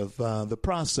tired of the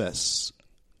process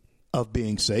of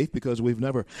being safe because we've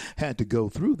never had to go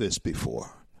through this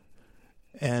before.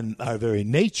 And our very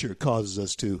nature causes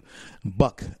us to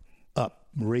buck up,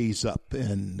 raise up,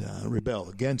 and rebel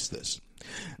against this.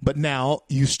 But now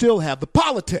you still have the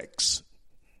politics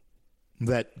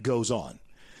that goes on.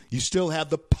 You still have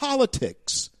the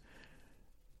politics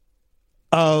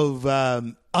of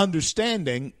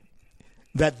understanding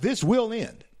that this will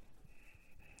end.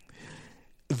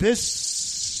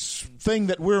 This thing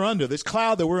that we're under, this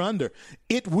cloud that we're under,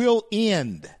 it will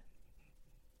end.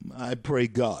 I pray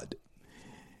God.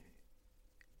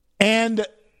 And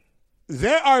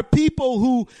there are people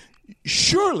who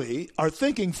surely are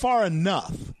thinking far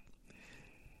enough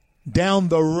down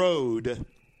the road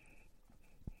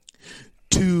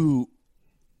to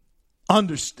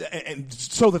understand,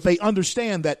 so that they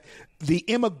understand that the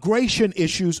immigration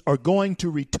issues are going to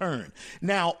return.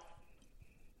 Now,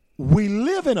 we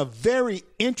live in a very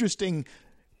interesting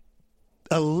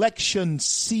election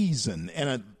season and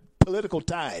a political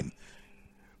time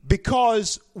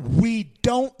because we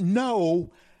don't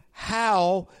know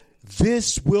how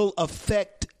this will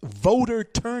affect voter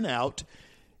turnout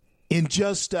in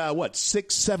just,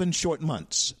 6-7 short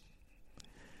months.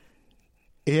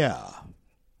 Yeah.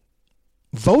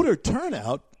 Voter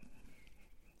turnout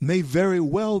may very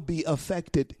well be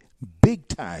affected big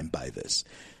time by this.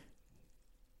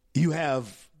 You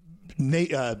have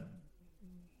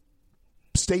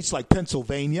states like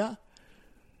Pennsylvania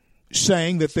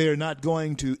saying that they're not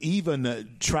going to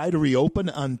even try to reopen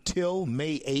until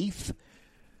May 8th.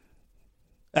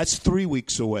 That's 3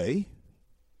 weeks away.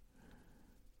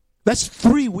 That's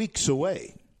 3 weeks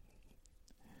away.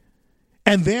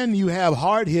 And then you have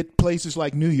hard-hit places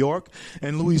like New York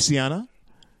and Louisiana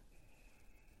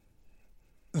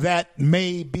that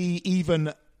may be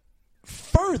even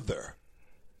further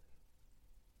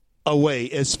away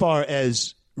as far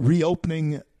as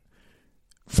reopening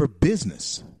for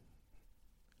business.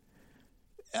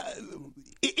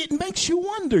 It makes you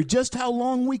wonder just how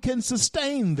long we can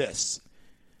sustain this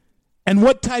and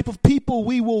what type of people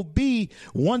we will be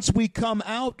once we come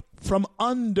out from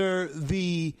under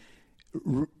the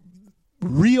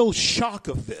real shock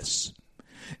of this.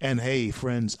 And hey,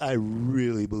 friends, I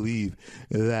really believe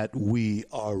that we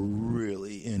are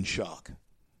really in shock.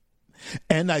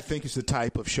 And I think it's the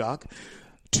type of shock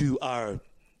to our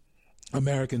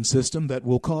American system that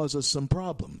will cause us some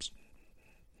problems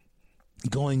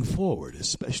going forward,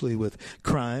 especially with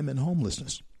crime and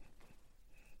homelessness.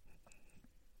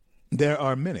 There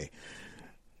are many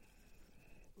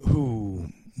who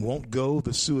won't go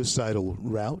the suicidal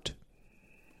route,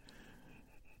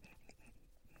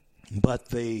 but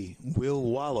they will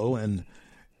wallow and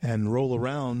roll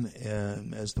around,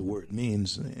 as the word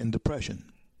means, in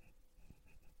depression.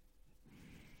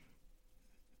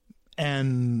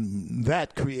 And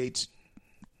that creates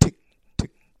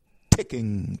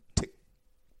ticking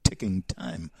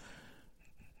time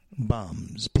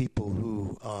bombs, people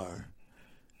who are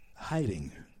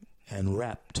hiding and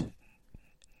wrapped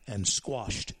and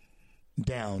squashed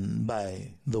down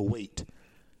by the weight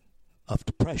of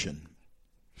depression.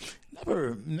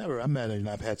 Never, I imagine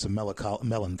I've had some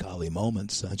melancholy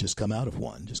moments. I just come out of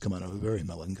a very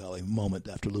melancholy moment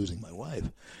after losing my wife.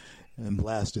 And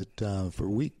blasted for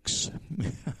weeks.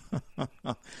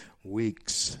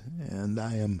 Weeks. And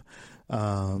I am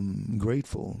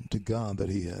grateful to God that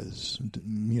He has,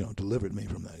 delivered me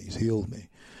from that. He's healed me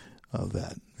of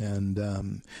that.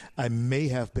 And I may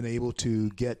have been able to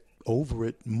get over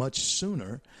it much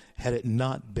sooner had it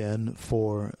not been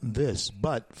for this.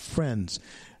 But, friends,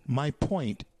 my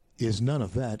point is none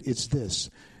of that. It's this.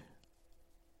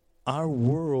 Our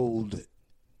world,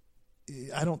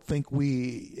 I don't think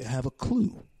we have a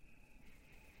clue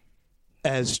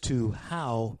as to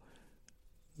how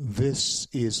this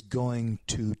is going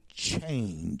to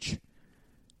change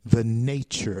the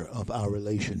nature of our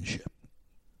relationship.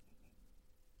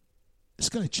 It's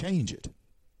going to change it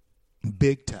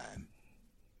big time.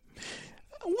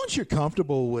 Once you're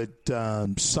comfortable with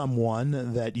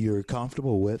someone that you're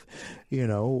comfortable with,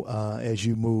 as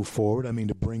you move forward,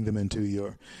 to bring them into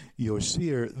your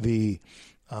sphere,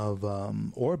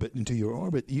 into your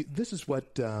orbit. This is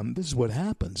what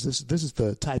happens. This is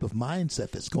the type of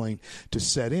mindset that's going to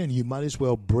set in. You might as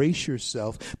well brace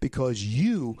yourself, because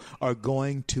you are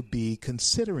going to be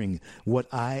considering what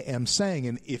I am saying.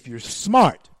 And if you're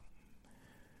smart,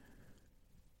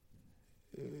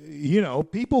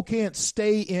 people can't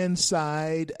stay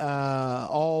inside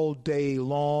all day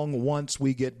long once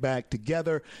we get back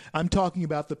together. I'm talking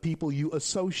about the people you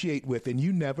associate with, and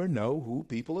you never know who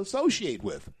people associate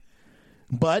with.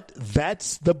 But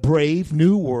that's the brave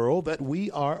new world that we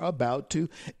are about to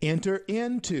enter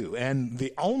into. And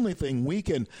the only thing we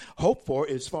can hope for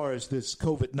as far as this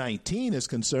COVID-19 is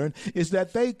concerned is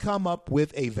that they come up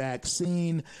with a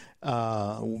vaccine,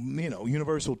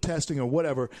 universal testing or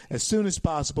whatever as soon as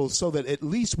possible, so that at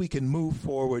least we can move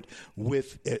forward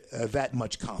with that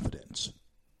much confidence.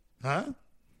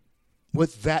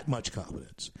 With that much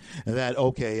confidence, that,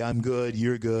 okay, I'm good,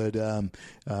 you're good, I'm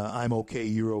okay,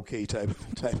 you're okay type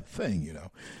of thing,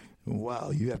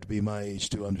 Wow, you have to be my age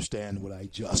to understand what I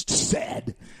just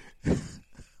said.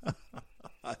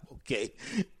 I'm okay,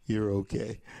 you're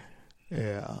okay.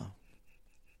 Yeah.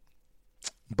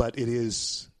 But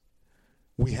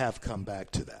we have come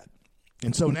back to that.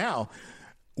 And so now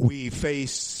we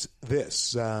face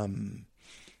this,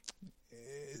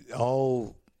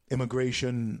 all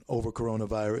immigration over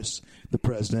coronavirus, the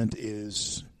president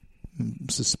is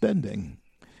suspending.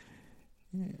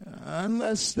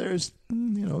 Unless there's,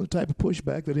 the type of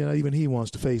pushback that even he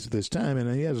wants to face at this time,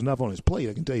 and he has enough on his plate,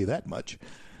 I can tell you that much.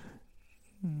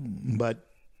 But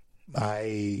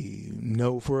I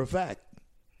know for a fact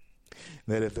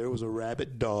that if there was a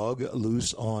rabid dog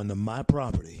loose on my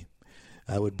property,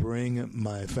 I would bring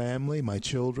my family, my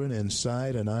children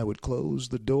inside, and I would close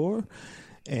the door,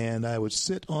 and I would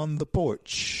sit on the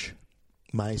porch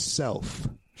myself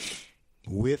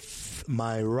with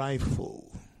my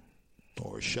rifle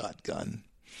or shotgun,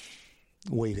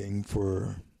 waiting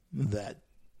for that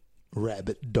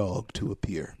rabid dog to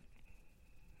appear.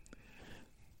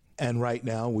 And right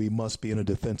now we must be in a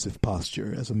defensive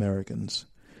posture as Americans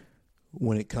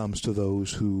when it comes to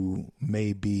those who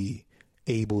may be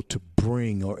able to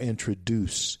bring or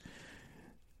introduce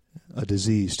a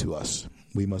disease to us.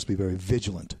 We must be very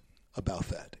vigilant about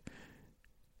that.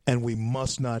 And we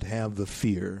must not have the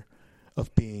fear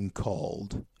of being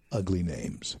called ugly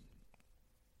names.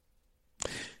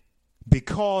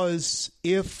 Because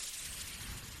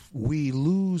if we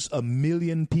lose 1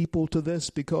 million people to this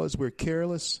because we're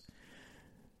careless,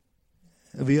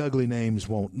 the ugly names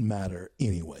won't matter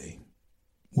anyway,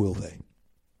 will they?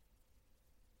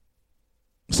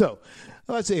 So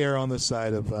let's err on the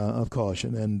side of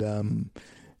caution, and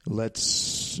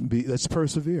let's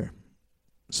persevere.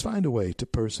 Let's find a way to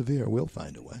persevere. We'll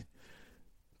find a way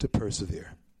to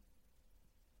persevere.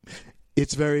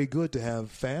 It's very good to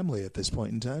have family at this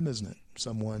point in time, isn't it?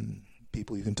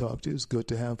 People you can talk to. It's good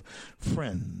to have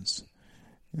friends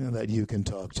that you can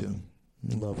talk to,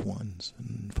 loved ones,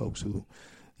 and folks who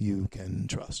you can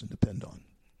trust and depend on.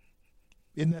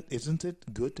 Isn't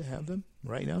it good to have them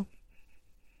right now?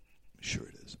 Sure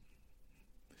it is.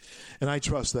 And I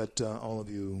trust that all of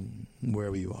you,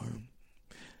 wherever you are,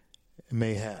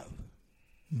 may have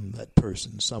that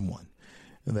person, someone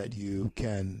that you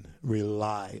can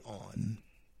rely on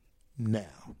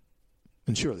now.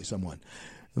 And surely someone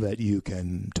that you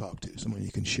can talk to, someone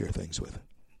you can share things with.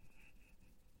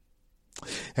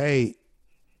 Hey,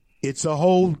 it's a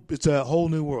whole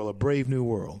new world, a brave new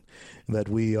world that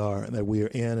we are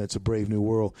in. It's a brave new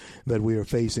world that we are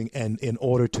facing, and in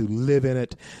order to live in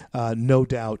it, no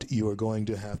doubt you are going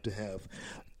to have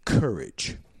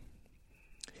courage.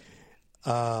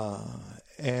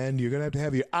 And you're going to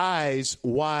have your eyes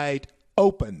wide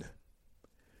open.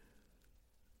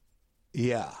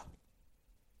 Yeah.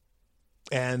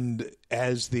 And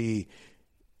as the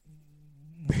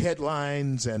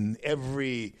headlines and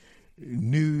every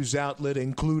news outlet,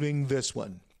 including this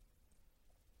one,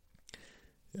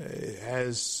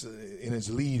 has in its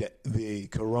lead the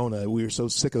corona, we are so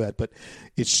sick of that, but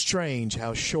it's strange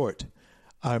how short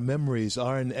our memories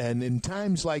are, and in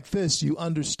times like this, you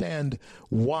understand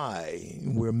why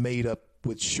we're made up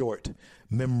with short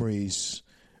memories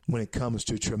when it comes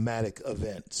to traumatic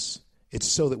events. It's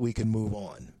so that we can move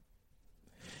on.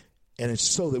 And it's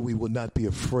so that we will not be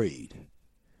afraid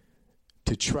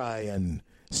to try and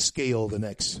scale the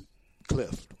next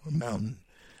cliff or mountain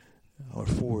or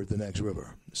ford the next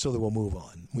river, so that we'll move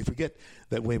on. We forget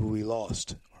that maybe we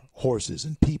lost horses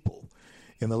and people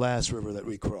in the last river that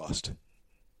we crossed.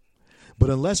 But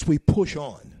unless we push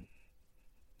on,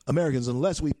 Americans,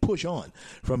 unless we push on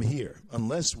from here,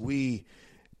 unless we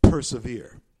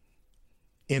persevere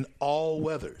in all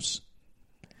weathers,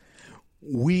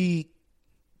 we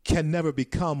can never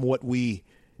become what we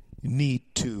need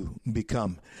to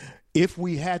become. If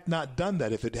we had not done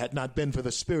that, if it had not been for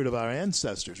the spirit of our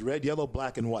ancestors, red, yellow,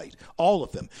 black, and white, all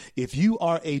of them, if you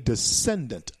are a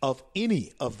descendant of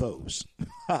any of those,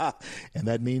 and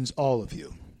that means all of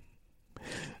you,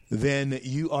 then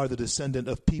you are the descendant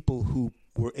of people who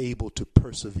were able to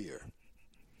persevere.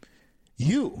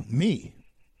 You, me,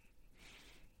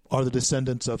 are the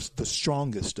descendants of the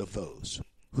strongest of those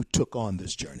who took on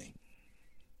this journey.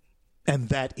 And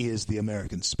that is the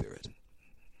American spirit.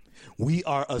 We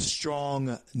are a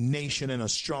strong nation and a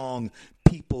strong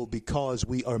people because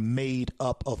we are made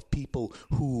up of people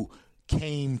who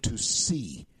came to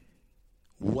see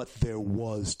what there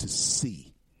was to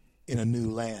see in a new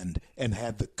land and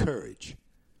had the courage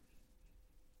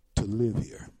to live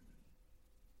here.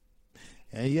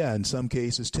 And yeah, in some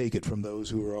cases, take it from those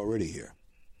who are already here.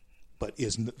 But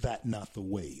isn't that not the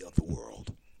way of the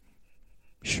world?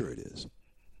 Sure it is.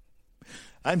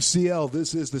 I'm CL.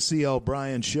 This is the CL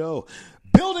Bryant Show.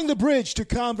 Building the bridge to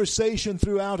conversation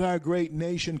throughout our great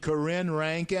nation. Corinne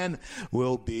Rankin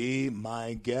will be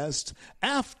my guest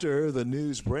after the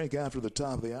news break, after the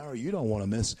top of the hour. You don't want to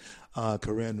miss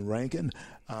Corinne Rankin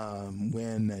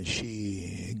when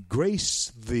she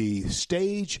graced the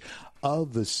stage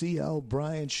of the CL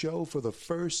Bryant Show for the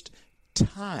first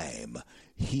time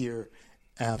here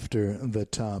after the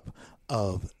top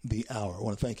of the hour. I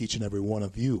want to thank each and every one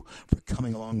of you for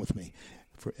coming along with me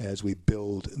as we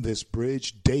build this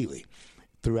bridge daily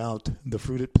throughout the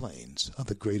fruited plains of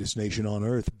the greatest nation on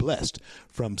earth, blessed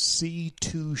from sea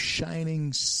to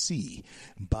shining sea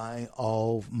by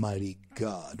Almighty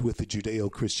God, with the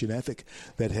Judeo-Christian ethic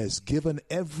that has given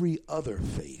every other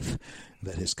faith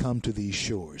that has come to these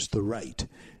shores the right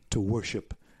to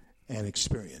worship and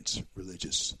experience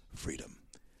religious freedom.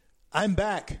 I'm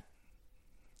back.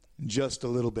 Just a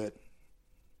little bit.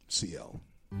 CL.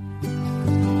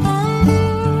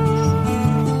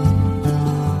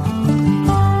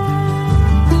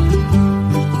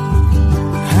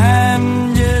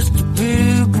 I'm just a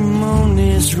pilgrim on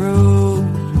this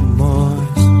road,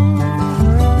 boys.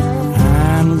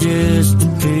 I'm just a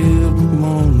pilgrim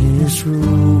on this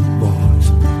road, boys.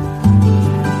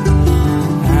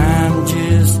 I'm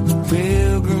just a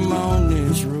pilgrim on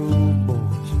this road, boys.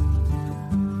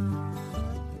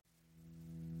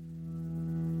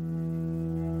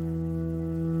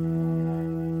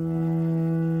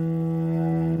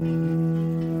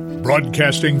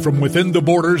 Broadcasting from within the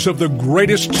borders of the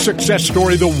greatest success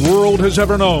story the world has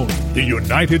ever known, the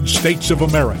United States of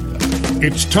America.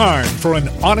 It's time for an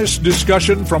honest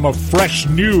discussion from a fresh,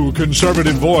 new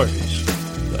conservative voice.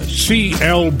 The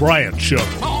C.L. Bryant Show.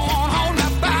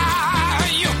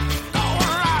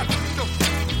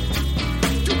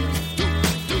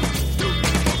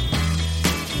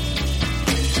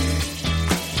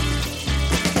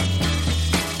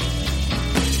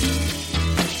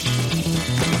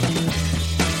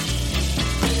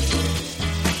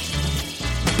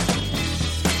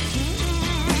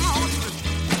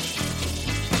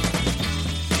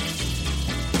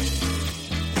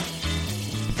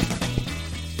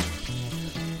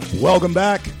 Welcome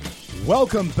back.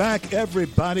 Welcome back,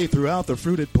 everybody, throughout the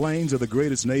fruited plains of the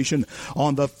greatest nation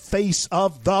on the face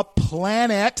of the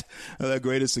planet. The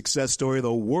greatest success story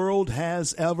the world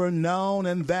has ever known,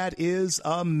 and that is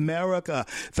America.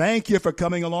 Thank you for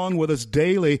coming along with us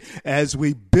daily as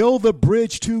we build the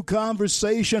bridge to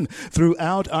conversation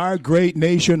throughout our great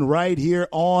nation right here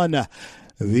on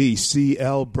the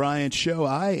C.L. Bryant Show.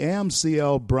 I am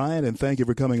C.L. Bryant, and thank you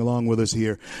for coming along with us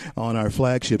here on our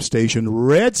flagship station,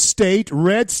 Red State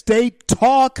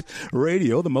Talk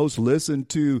Radio, the most listened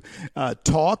to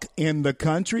talk in the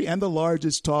country and the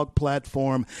largest talk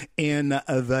platform in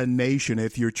the nation.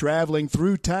 If you're traveling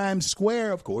through Times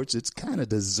Square, of course, it's kind of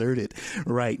deserted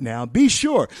right now. Be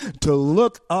sure to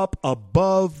look up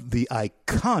above the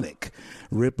iconic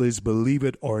Ripley's Believe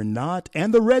It or Not,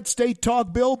 and the Red State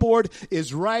Talk billboard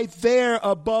is right there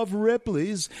above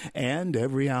Ripley's, and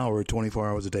every hour, 24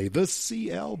 hours a day, the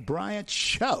C.L. Bryant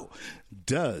Show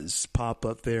does pop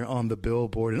up there on the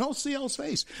billboard, and CL's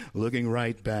face looking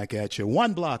right back at you,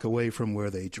 one block away from where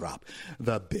they drop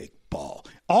the big ball.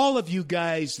 All of you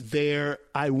guys there,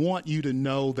 I want you to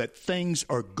know that things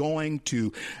are going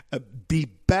to be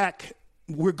back.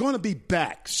 We're going to be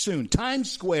back soon.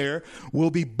 Times Square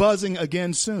will be buzzing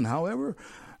again soon. However,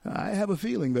 I have a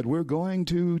feeling that we're going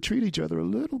to treat each other a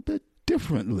little bit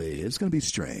differently. It's going to be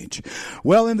strange.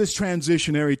 Well, in this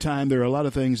transitionary time, there are a lot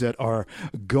of things that are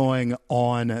going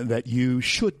on that you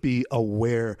should be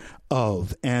aware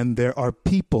of, and there are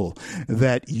people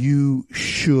that you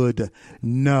should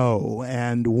know,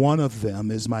 and one of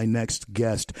them is my next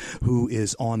guest, who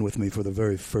is on with me for the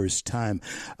very first time.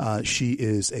 She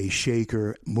is a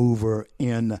shaker, mover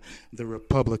in the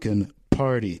Republican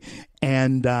Party,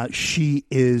 and she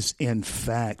is, in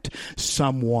fact,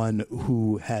 someone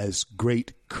who has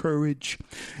great courage.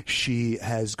 She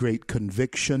has great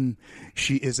conviction.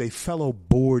 She is a fellow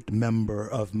board member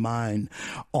of mine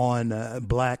on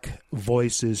Black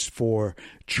Voices for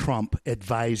Trump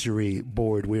Advisory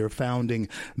Board. We are founding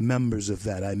members of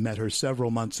that. I met her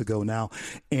several months ago now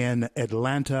in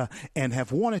Atlanta and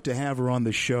have wanted to have her on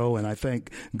the show, and I thank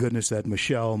goodness that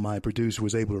Michelle, my producer,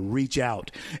 was able to reach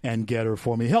out and get her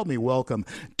for me. Help me welcome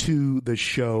to the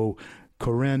show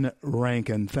Corinne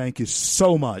Rankin. Thank you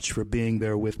so much for being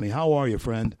there with me. How are you,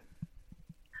 friend?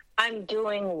 I'm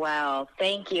doing well.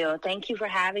 Thank you. Thank you for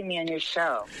having me on your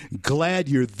show. Glad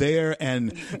you're there.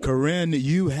 And Corinne,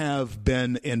 you have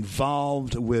been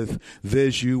involved with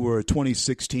this. You were a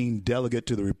 2016 delegate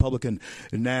to the Republican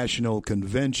National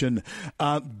Convention.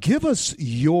 Give us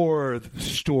your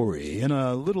story in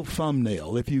a little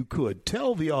thumbnail, if you could.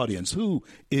 Tell the audience, who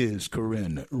is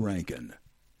Corinne Rankin?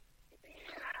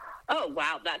 Oh,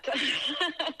 wow. That's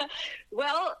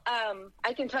well,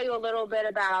 I can tell you a little bit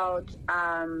about,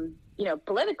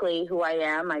 politically who I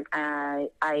am. I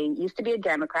used to be a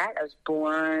Democrat. I was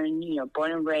born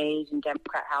and raised in a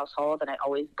Democrat household, and I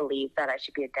always believed that I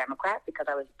should be a Democrat because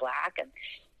I was Black. And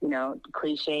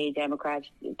cliche Democrat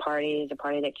Party is a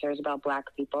party that cares about Black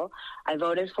people. I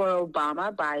voted for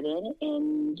Biden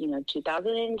in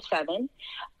 2007.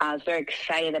 I was very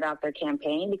excited about their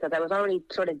campaign because I was already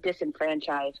sort of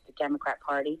disenfranchised with the Democrat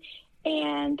Party,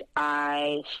 and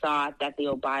I thought that the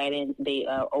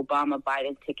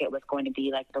Obama-Biden ticket was going to be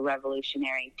like the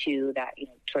revolutionary two that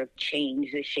sort of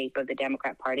changed the shape of the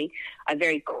Democrat Party. I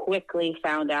very quickly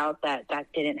found out that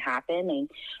that didn't happen,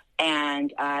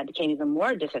 and became even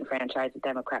more disenfranchised with the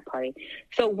Democrat Party.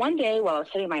 So one day while I was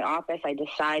sitting in my office, I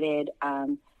decided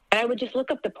and I would just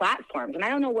look up the platforms. And I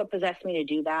don't know what possessed me to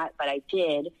do that, but I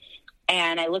did.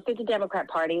 And I looked at the Democrat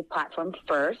Party platform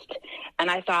first, and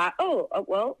I thought,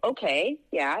 well, okay,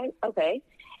 yeah, okay.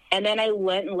 And then I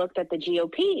went and looked at the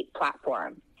GOP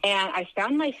platform, and I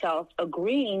found myself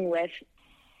agreeing with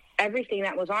everything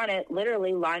that was on it,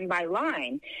 literally line by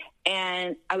line.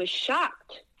 And I was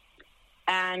shocked.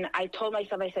 And I told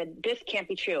myself, I said, this can't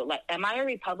be true. Like, am I a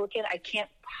Republican? I can't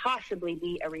possibly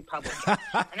be a Republican.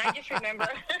 And I just remember,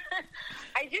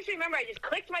 I just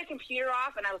clicked my computer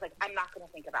off, and I was like, I'm not going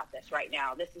to think about this right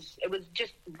now. It was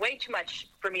just way too much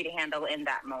for me to handle in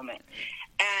that moment.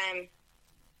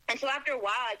 And so after a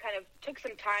while, I kind of took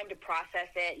some time to process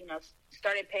it, you know,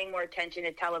 started paying more attention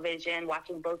to television,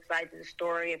 watching both sides of the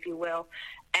story, if you will.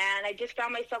 And I just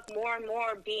found myself more and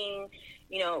more being,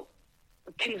 you know,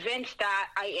 convinced that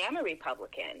I am a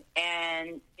Republican,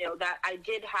 and, you know, that I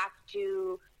did have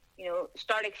to, you know,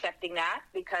 start accepting that,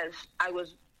 because I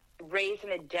was raised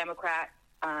in a Democrat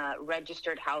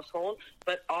registered household,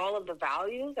 but all of the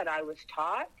values that I was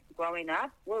taught growing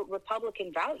up were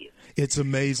Republican values. It's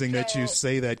amazing that you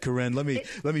say that, Corinne. Let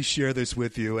me share this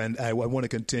with you, and I want to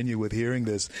continue with hearing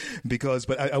this,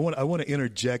 but I want to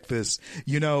interject this.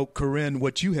 You know, Corinne,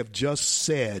 what you have just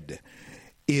said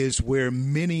is where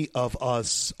many of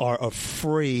us are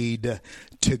afraid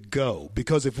to go.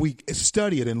 Because if we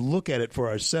study it and look at it for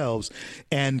ourselves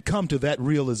and come to that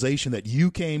realization that you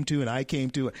came to and I came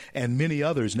to and many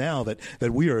others now that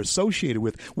we are associated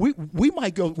with, we're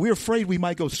afraid we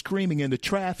might go screaming into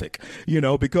traffic, you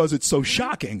know, because it's so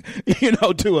shocking, you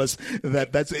know, to us.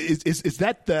 Is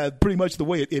that pretty much the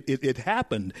way it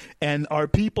happened? And are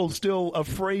people still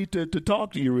afraid to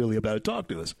talk to you really about it? Talk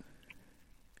to us.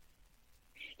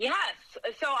 Yes.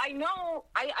 So I know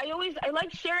I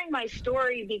like sharing my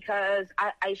story, because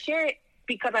I share it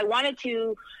because I wanted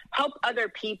to help other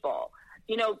people.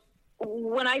 You know,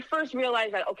 when I first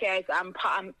realized that, okay,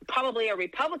 I'm probably a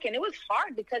Republican, it was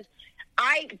hard, because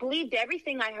I believed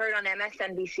everything I heard on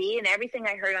MSNBC and everything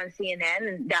I heard on CNN,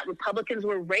 and that Republicans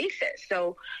were racist.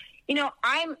 So, you know,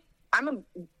 I'm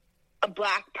a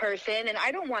black person, and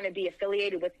I don't want to be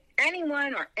affiliated with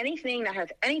anyone or anything that has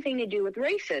anything to do with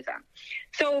racism.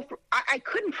 So I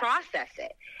couldn't process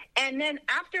it. And then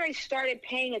after I started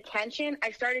paying attention, I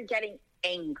started getting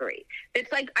angry.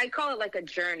 It's like, I call it like a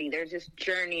journey. There's this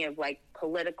journey of like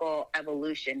political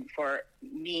evolution for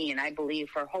me, and I believe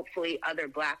for hopefully other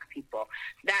black people.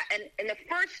 And the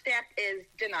first step is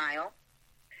denial.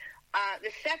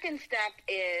 The second step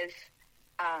is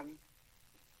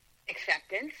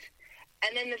acceptance.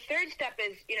 And then the third step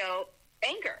is, you know,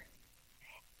 anger.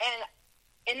 And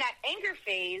in that anger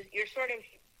phase, you're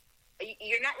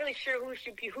not really sure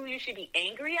who you should be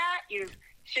angry at.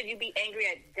 Should you be angry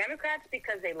at Democrats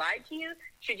because they lied to you?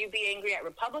 Should you be angry at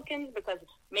Republicans because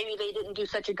maybe they didn't do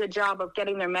such a good job of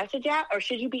getting their message out? Or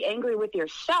should you be angry with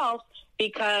yourself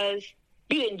because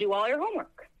you didn't do all your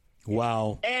homework?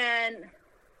 Wow. And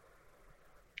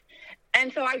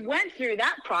so I went through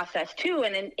that process too,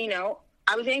 and then, you know,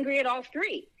 I was angry at all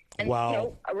three. And, wow. You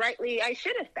know, rightly, I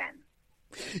should have been.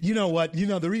 You know what? You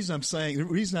know, the reason I'm saying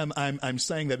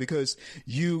that, because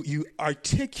you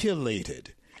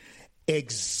articulated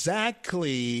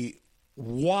exactly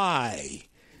why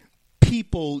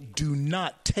people do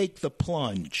not take the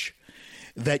plunge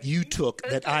that you took,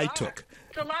 that I took.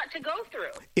 It's a lot to go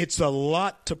through. It's a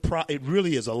lot it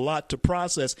really is a lot to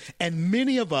process, and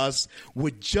many of us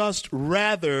would just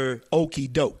rather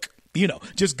okie doke. You know,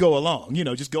 just go along,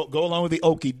 just go along with the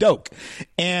okie doke.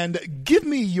 And give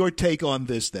me your take on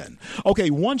this then. Okay,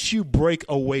 once you break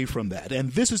away from that,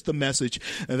 and this is the message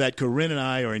that Corinne and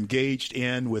I are engaged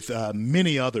in with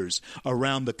many others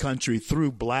around the country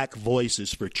through Black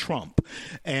Voices for Trump.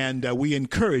 And we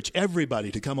encourage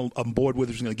everybody to come on board with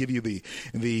us. We're going to give you the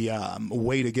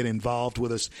way to get involved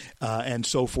with us and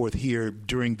so forth here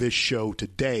during this show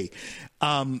today.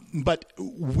 But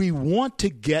we want to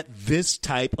get this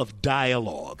type of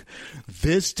dialogue,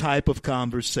 this type of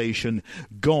conversation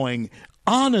going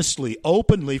honestly,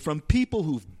 openly, from people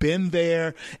who've been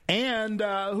there and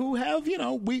who have,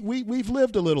 we've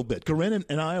lived a little bit. Corinne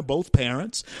and I are both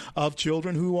parents of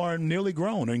children who are nearly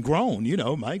grown.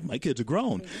 My kids are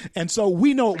grown. And so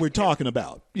we know what we're talking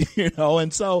about,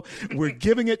 and so we're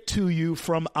giving it to you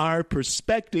from our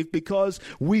perspective because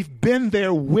we've been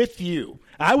there with you.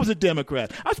 I was a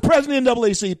Democrat. I was president of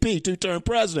NAACP, two-term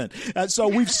president. So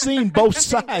we've seen both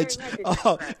sides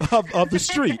of the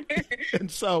street.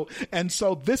 And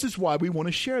so this is why we want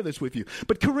to share this with you.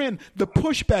 But Corinne, the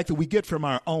pushback that we get from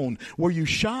our own, were you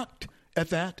shocked at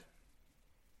that?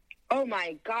 Oh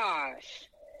my gosh.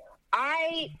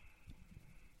 I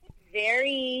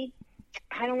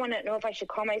don't want to know if I should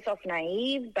call myself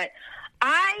naive, but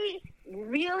I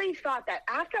really thought that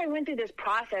after I went through this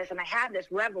process and I had this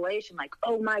revelation, like,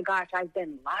 oh my gosh, I've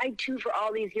been lied to for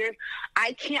all these years.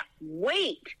 I can't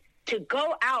wait to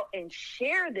go out and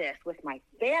share this with my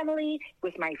family,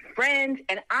 with my friends.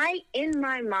 And I, in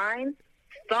my mind,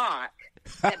 thought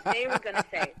that they were going to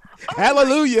say, oh,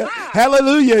 hallelujah,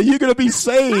 hallelujah, you're going to be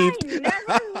saved. I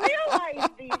never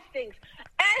realized these things.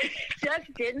 And it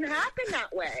just didn't happen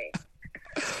that way.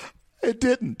 It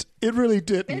didn't. It really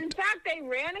didn't. In fact, they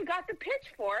ran and got the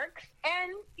pitchforks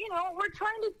and, were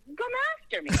trying to come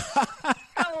after me.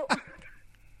 So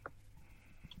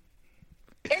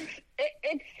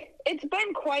it's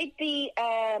been quite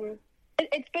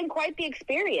the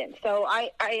experience. So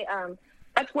I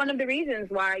that's one of the reasons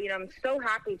why I'm so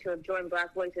happy to have joined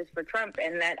Black Voices for Trump,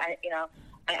 and that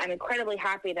I'm incredibly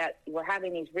happy that we're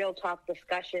having these real talk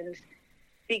discussions,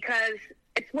 because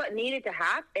it's what needed to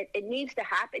happen. It needs to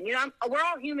happen. We're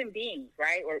all human beings,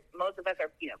 right? Or most of us are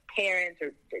parents,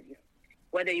 or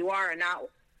whether you are or not.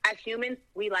 As humans,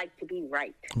 we like to be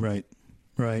right. Right.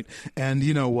 Right. And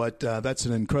you know what? That's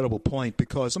an incredible point,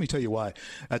 because let me tell you why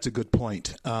that's a good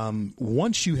point.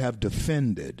 Once you have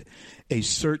defended a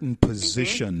certain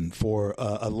position for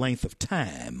a length of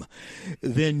time,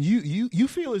 then you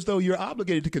feel as though you're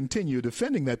obligated to continue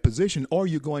defending that position, or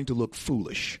you're going to look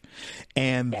foolish.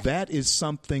 And that is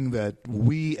something that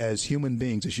we as human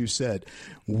beings, as you said,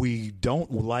 we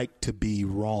don't like to be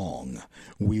wrong.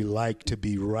 We like to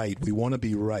be right. We want to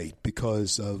be right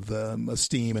because of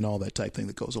esteem and all that type thing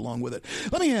that goes along with it.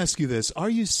 Let me ask you this. Are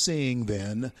you seeing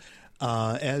then,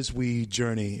 as we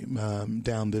journey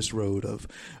down this road of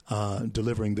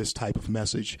delivering this type of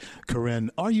message, Corinne,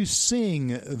 are you seeing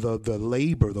the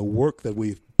labor, the work that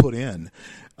we've put in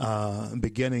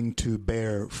beginning to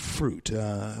bear fruit?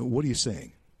 What are you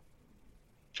seeing?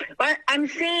 Well, I'm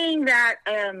seeing that,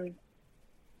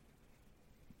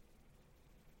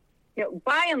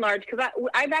 by and large, because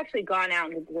I've actually gone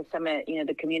out into some of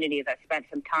the communities. I spent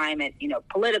some time at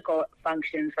political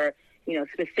functions for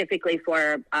specifically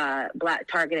for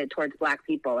targeted towards Black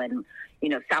people in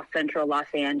South Central Los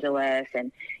Angeles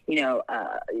and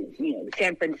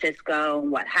San Francisco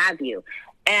and what have you.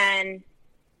 And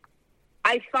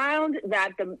I found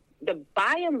that the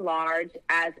by and large,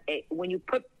 when you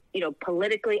put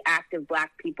politically active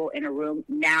Black people in a room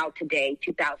now, today,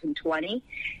 2020,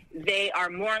 they are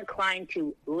more inclined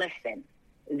to listen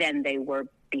than they were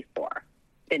before,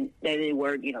 than they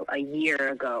were, a year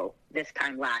ago, this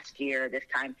time last year, this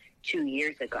time 2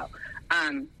 years ago.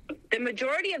 The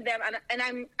majority of them,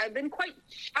 and I've been quite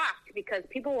shocked, because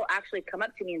people will actually come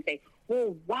up to me and say,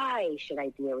 well, why should I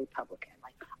be a Republican?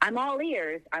 Like, I'm all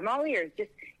ears.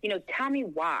 Just, tell me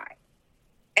why.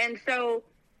 And so,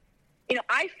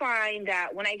 I find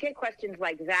that when I get questions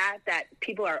like that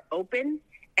people are open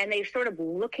and they're sort of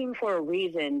looking for a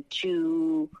reason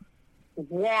to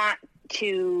want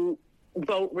to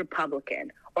vote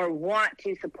Republican or want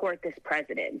to support this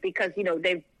president, because,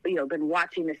 they've, been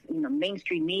watching this,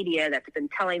 mainstream media that's been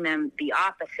telling them the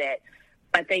opposite,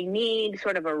 but they need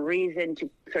sort of a reason to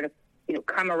sort of,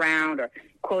 come around or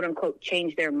quote unquote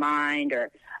change their mind,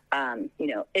 or,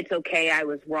 it's okay, I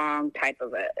was wrong type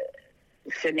of a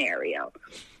scenario.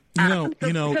 So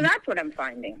that's what I'm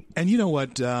finding. And you know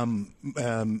what?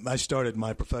 I started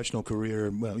my professional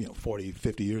career, 40,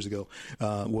 50 years ago,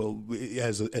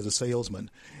 as a salesman.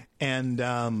 And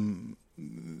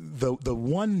the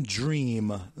one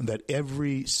dream that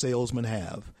every salesman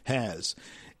has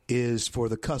is for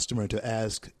the customer to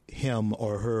ask him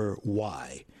or her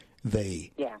why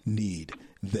they need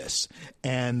this.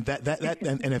 And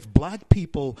and if Black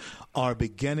people are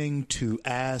beginning to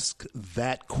ask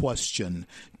that question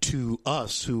to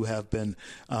us who have been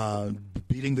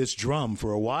beating this drum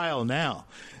for a while now,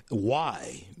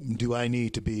 why do I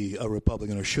need to be a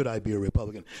Republican, or should I be a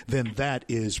Republican? Then that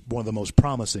is one of the most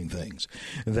promising things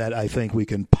that I think we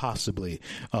can possibly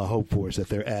hope for, is that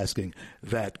they're asking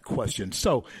that question.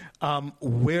 So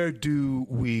where do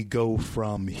we go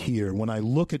from here? When I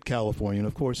look at California, and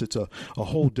of course it's a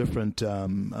whole different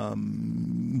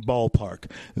ballpark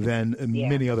than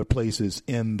many other places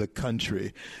in the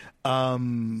country.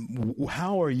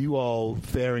 How are you all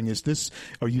faring?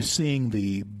 Are you seeing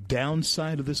the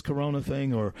downside of this corona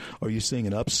thing, or are you seeing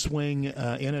an upswing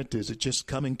in it? Is it just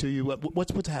coming to you?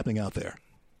 What's happening out there?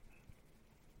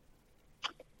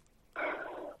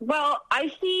 Well,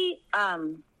 I see.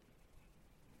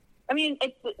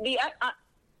 It's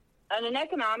on an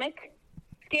economic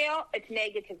scale, it's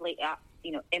negatively,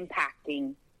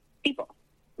 impacting people,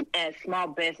 small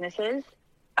businesses,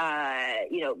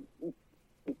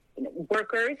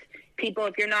 workers, people.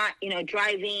 If you're not,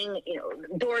 driving,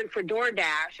 door for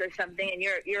DoorDash or something, and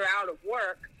you're out of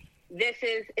work, this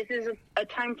is a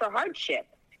time for hardship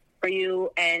for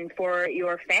you and for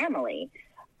your family.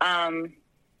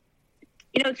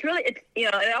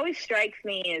 It always strikes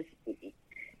me as,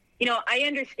 I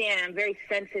understand. I'm very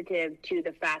sensitive to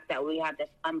the fact that we have this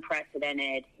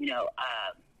unprecedented,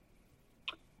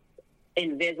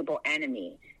 invisible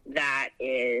enemy that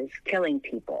is killing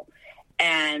people.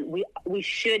 And we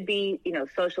should be,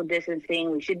 social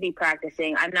distancing. We should be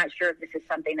practicing. I'm not sure if this is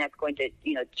something that's going to,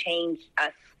 change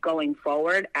us going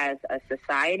forward as a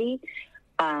society.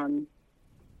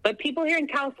 But people here in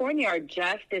California are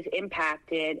just as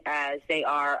impacted as they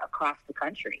are across the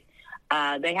country.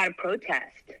 They had a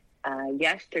protest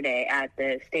yesterday at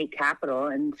the state capitol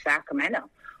in Sacramento,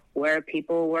 where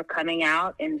people were coming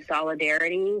out in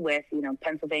solidarity with,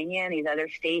 Pennsylvania and these other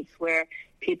states where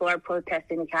people are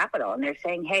protesting the Capitol. And they're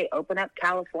saying, hey, open up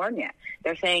California.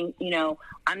 They're saying,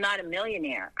 I'm not a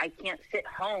millionaire. I can't sit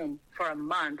home for a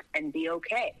month and be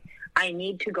okay. I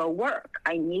need to go work.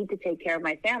 I need to take care of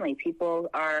my family. People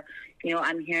are,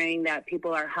 I'm hearing that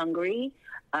people are hungry.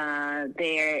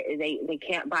 They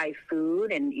can't buy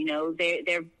food. And,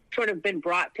 they're sort of been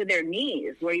brought to their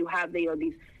knees, where you have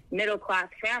these middle-class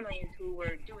families who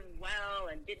were doing well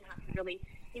and didn't have to really,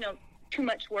 too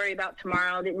much worry about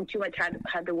tomorrow, didn't too much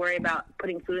had to worry about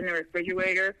putting food in the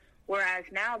refrigerator, whereas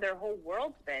now their whole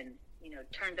world's been,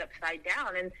 turned upside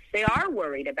down, and they are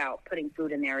worried about putting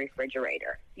food in their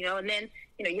refrigerator, and then,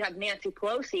 you have Nancy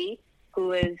Pelosi,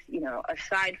 who is,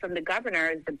 aside from the governor,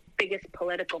 is the biggest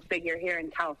political figure here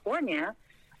in California,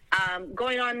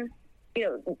 going on,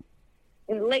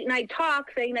 late night talk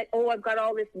saying that, I've got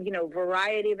all this,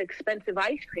 variety of expensive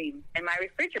ice cream in my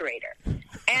refrigerator.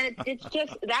 And it's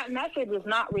just, that message is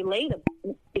not relating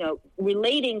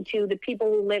to the people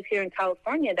who live here in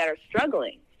California that are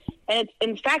struggling. And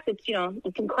in fact, it's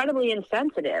incredibly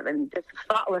insensitive and just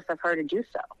thoughtless of her to do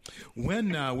so.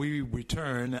 When we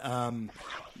return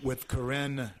with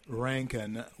Corinne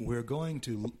Rankin, we're going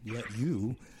to let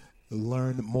you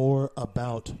learn more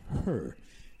about her.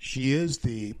 She is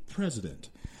the president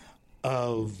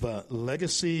of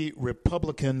Legacy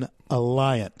Republican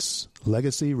Alliance.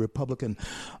 Legacy Republican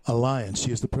Alliance.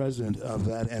 She is the president of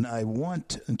that, and I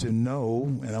want to know,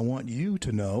 and I want you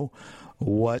to know,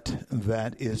 what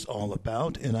that is all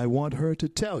about, and I want her to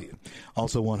tell you.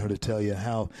 Also want her to tell you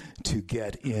how to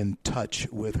get in touch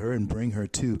with her and bring her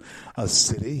to a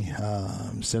city,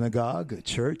 synagogue, a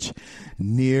church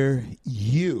near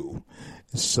you,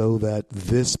 so that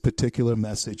this particular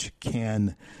message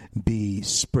can be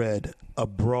spread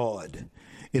abroad.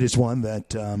 It is one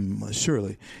that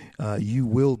surely you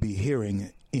will be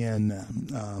hearing in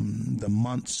the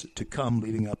months to come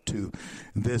leading up to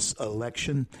this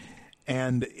election.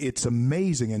 And it's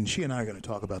amazing, and she and I are going to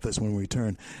talk about this when we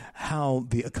return, how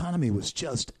the economy was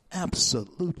just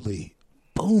absolutely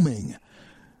booming.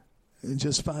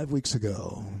 Just 5 weeks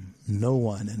ago, no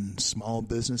one in small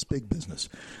business, big business,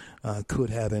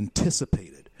 could have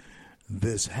anticipated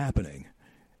this happening.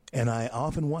 And I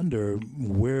often wonder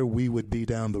where we would be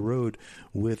down the road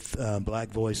with Black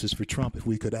Voices for Trump if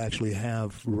we could actually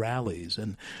have rallies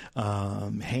and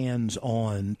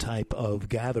hands-on type of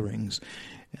gatherings.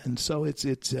 And so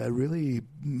it's really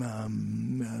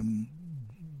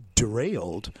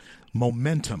derailed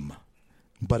momentum.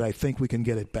 But I think we can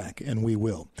get it back, and we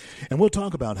will. And we'll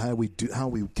talk about how we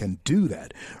can do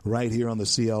that right here on the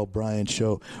C.L. Bryant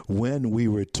Show when we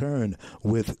return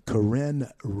with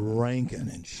Corinne Rankin.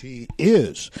 And she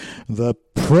is the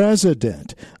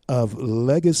president of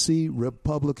Legacy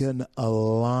Republican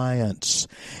Alliance.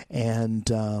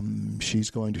 And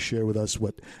she's going to share with us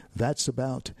what that's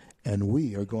about, and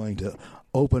we are going to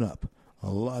open up a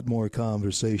lot more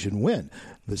conversation when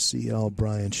the C.L.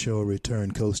 Bryant Show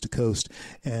return coast to coast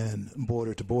and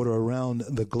border to border around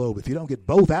the globe. If you don't get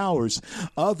both hours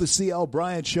of the C.L.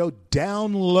 Bryant Show,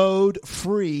 download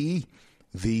free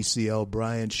the C.L.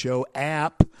 Bryant Show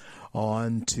app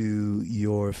onto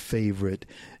your favorite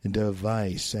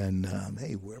device. And,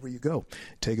 hey, wherever you go,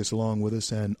 take us along with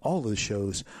us. And all of the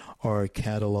shows are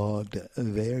cataloged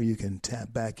there. You can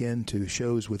tap back into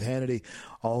shows with Hannity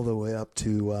all the way up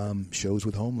to shows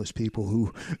with homeless people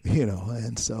who,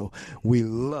 and so we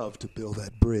love to build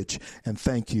that bridge. And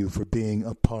thank you for being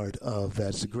a part of that.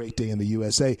 It's a great day in the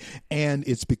USA. And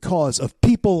it's because of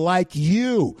people like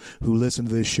you who listen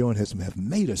to this show and have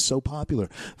made us so popular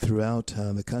throughout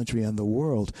the country and the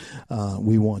world.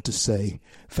 We want to say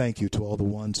thank you to all the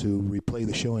ones who replay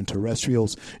the show in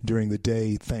terrestrials during the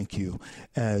day. Thank you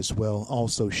as well.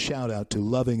 Also, shout out to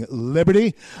Loving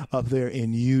Liberty up there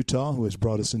in Utah, who has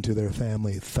brought us into their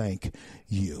family. Thank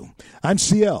you. I'm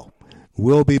CL.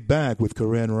 We'll be back with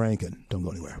Corinne Rankin. Don't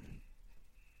go anywhere.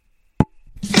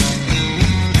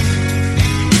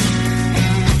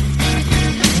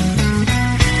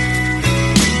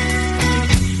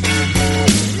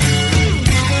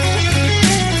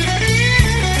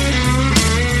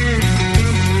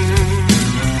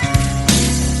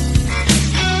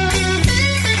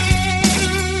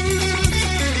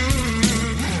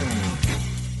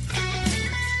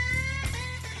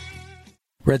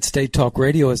 Red State Talk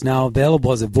Radio is now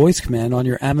available as a voice command on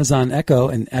your Amazon Echo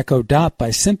and Echo Dot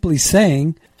by simply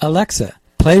saying, Alexa,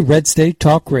 play Red State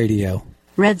Talk Radio.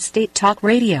 Red State Talk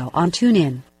Radio on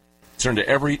TuneIn. Concern to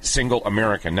every single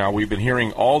American. Now, we've been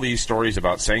hearing all these stories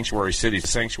about sanctuary cities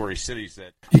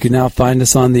that... You can now find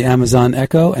us on the Amazon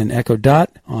Echo and Echo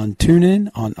Dot, on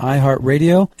TuneIn, on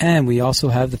iHeartRadio, and we also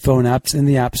have the phone apps in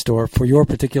the App Store for your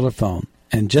particular phone.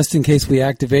 And just in case we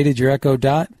activated your Echo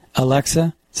Dot,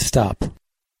 Alexa, stop.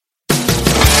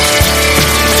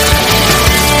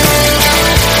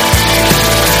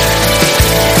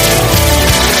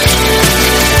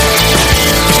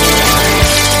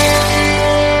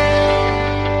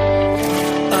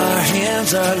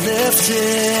 Are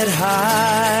lifted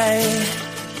high.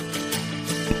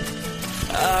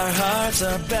 Our hearts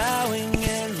are bowing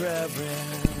in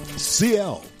reverence.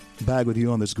 CL, back with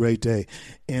you on this great day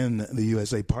in the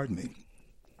USA. Pardon me.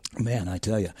 Man, I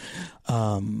tell you,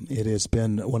 it has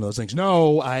been one of those things.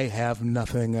 No, I have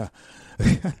nothing.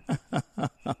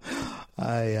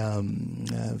 I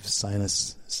have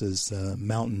sinuses,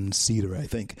 mountain cedar, I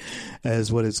think,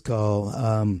 is what it's called.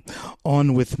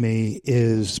 On with me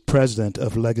is President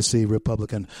of Legacy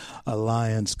Republican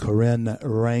Alliance, Corinne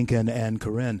Rankin. And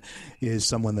Corinne is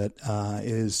someone that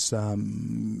is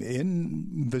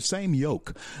in the same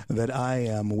yoke that I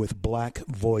am with Black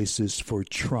Voices for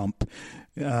Trump.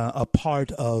 A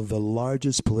part of the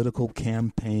largest political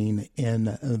campaign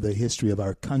in the history of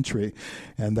our country,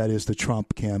 and that is the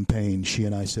Trump campaign. She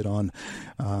and I sit on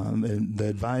the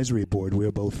advisory board.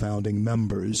 We're both founding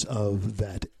members of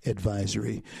that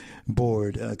advisory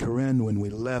board. Corinne, when we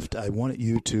left, I wanted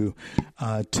you to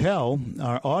tell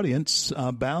our audience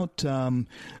about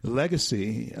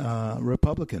Legacy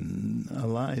Republican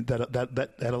Alliance,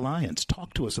 that alliance.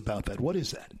 Talk to us about that. What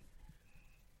is that?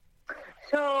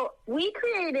 So we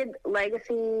created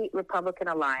Legacy Republican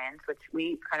Alliance, which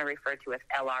we kind of refer to as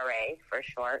LRA for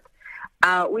short.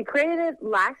 We created it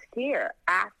last year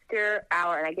after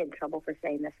our, and I get in trouble for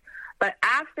saying this, but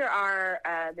after our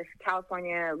this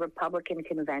California Republican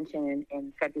convention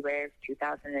in February of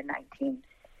 2019.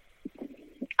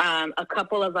 A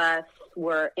couple of us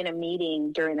were in a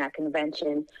meeting during that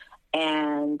convention,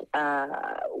 and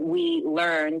we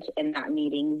learned in that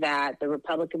meeting that the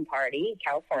Republican Party,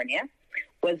 California,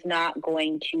 was not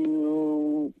going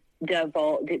to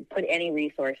put any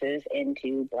resources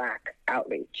into Black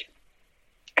outreach.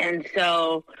 And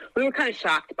so we were kind of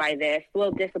shocked by this, a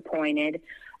little disappointed.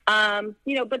 But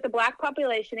the Black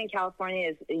population in California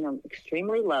is,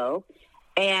 extremely low.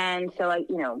 And so,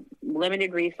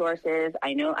 limited resources.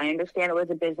 I understand it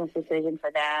was a business decision for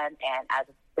them. And as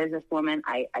a businesswoman,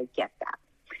 I get that.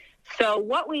 So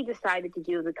what we decided to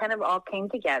do is we kind of all came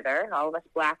together, all of us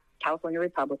Black California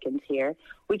Republicans here.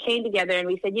 We came together and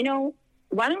we said,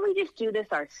 why don't we just do this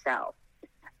ourselves?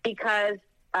 Because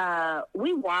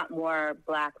we want more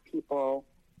Black people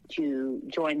to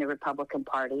join the Republican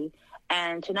Party.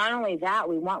 And to not only that,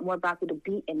 we want more Black people to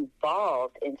be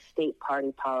involved in state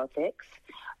party politics,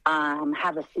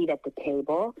 have a seat at the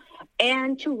table,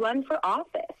 and to run for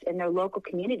office in their local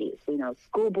communities.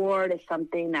 School board is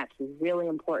something that's really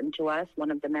important to us. One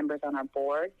of the members on our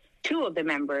board, one of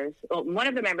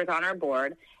the members on our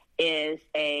board is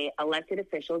a elected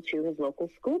official to his local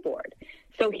school board.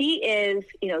 So he is,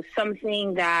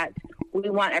 something that we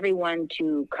want everyone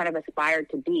to kind of aspire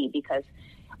to be, because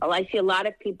I see a lot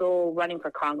of people running for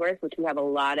Congress, which we have a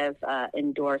lot of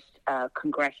endorsed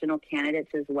congressional candidates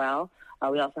as well.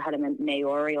 We also had a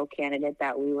mayoral candidate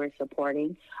that we were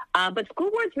supporting. But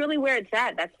school board's really where it's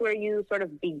at. That's where you sort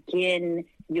of begin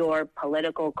your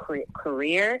political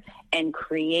career and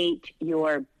create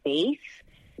your base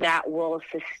that will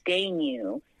sustain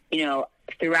you,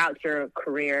 throughout your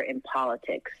career in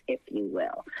politics, if you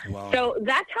will. Wow. So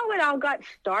that's how it all got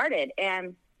started.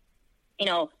 And,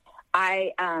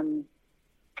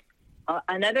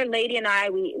 another lady and I,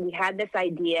 we had this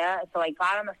idea. So I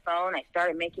got on the phone. I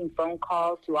started making phone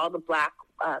calls to all the Black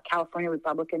California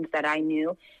Republicans that I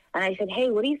knew. And I said, hey,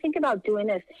 what do you think about doing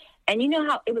this? And you know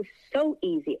how it was so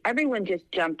easy. Everyone just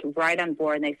jumped right on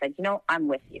board. And they said, I'm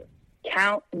with you.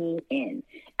 Count me in.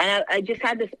 And I just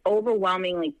had this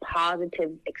overwhelmingly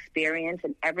positive experience.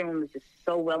 And everyone was just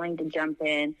so willing to jump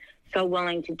in, so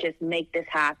willing to just make this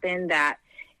happen, that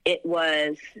it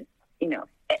was,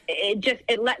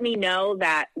 it let me know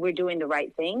that we're doing the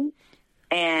right thing.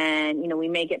 And, we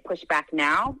may get pushback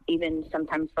now, even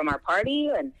sometimes from our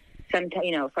party and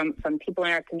sometimes, from people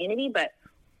in our community, but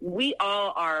we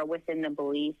all are within the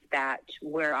belief that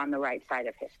we're on the right side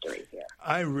of history here.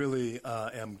 I really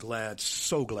am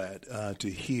so glad to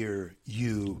hear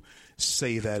you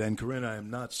say that. And Corinne, I am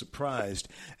not surprised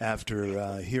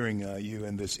after hearing you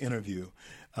in this interview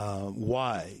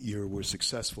why you were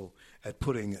successful at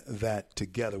putting that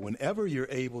together. Whenever you're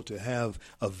able to have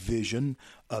a vision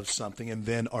of something and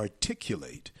then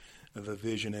articulate the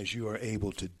vision as you are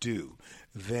able to do,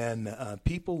 then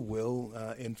people will,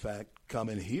 in fact, come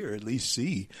in here, at least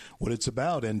see what it's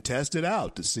about and test it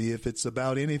out to see if it's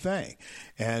about anything.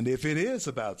 And if it is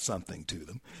about something to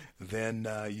them, then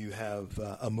you have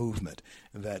a movement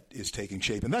that is taking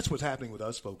shape. And that's what's happening with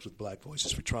us folks with Black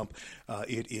Voices for Trump.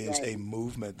 It is a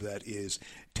movement that is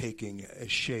taking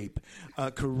shape.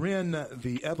 Corinne,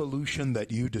 the evolution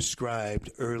that you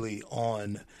described early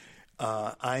on,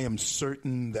 I am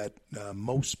certain that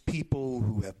most people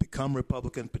who have become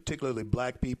Republican, particularly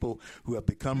black people who have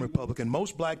become Republican,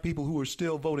 most black people who are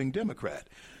still voting Democrat,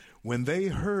 when they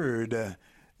heard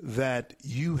that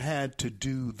you had to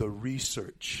do the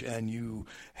research and you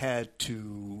had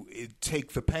to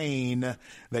take the pain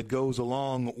that goes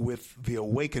along with the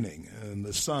awakening and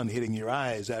the sun hitting your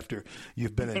eyes after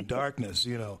you've been in darkness,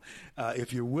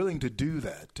 if you're willing to do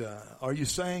that, are you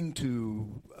saying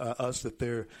to us that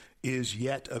there is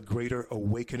yet a greater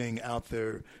awakening out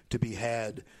there to be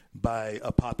had by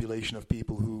a population of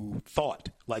people who thought,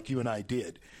 like you and I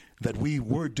did, that we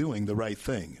were doing the right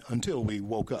thing until we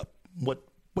woke up? What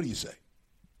do you say?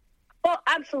 Well,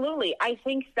 absolutely. I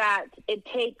think that it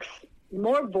takes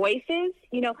more voices.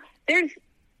 There's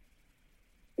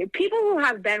people who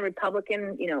have been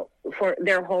Republican, for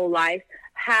their whole life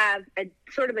have a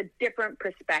sort of a different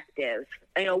perspective.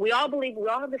 We all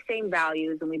have the same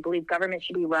values, and we believe government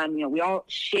should be run. We all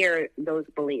share those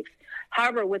beliefs.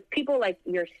 However, with people like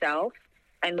yourself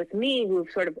and with me, who've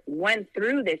sort of went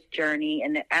through this journey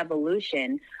and the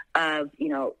evolution of,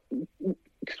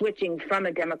 switching from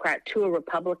a Democrat to a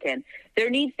Republican, there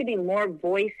needs to be more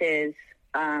voices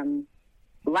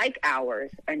like ours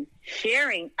and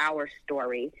sharing our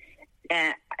story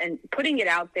and putting it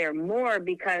out there more,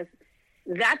 because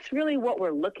that's really what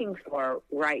we're looking for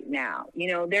right now.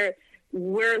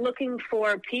 We're looking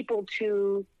for people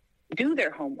to do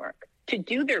their homework, to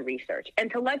do their research,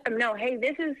 and to let them know, hey,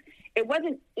 it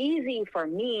wasn't easy for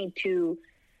me to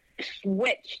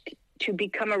switch to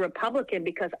become a Republican,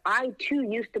 because I too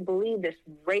used to believe this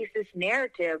racist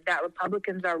narrative that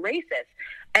Republicans are racist.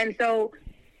 And so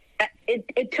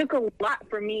it took a lot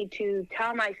for me to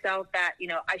tell myself that,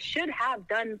 I should have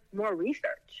done more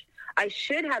research. I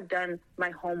should have done my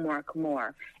homework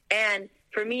more. And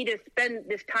for me to spend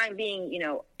this time being,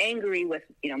 angry with,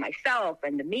 myself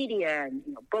and the media and,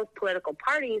 both political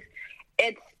parties,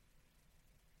 it's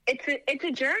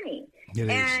a journey. It is.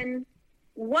 And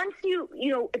once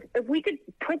if we could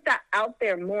put that out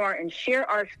there more and share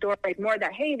our stories more,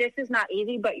 that, hey, this is not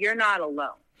easy, but you're not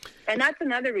alone. And that's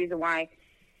another reason why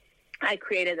I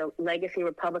created a Legacy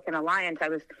Republican Alliance. I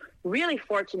was really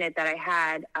fortunate that I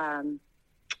had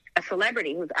a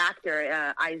celebrity who's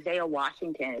actor, Isaiah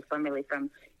Washington, is formerly from,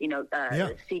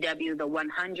 CW, The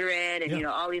 100, and,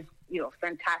 all these,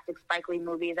 fantastic Spike Lee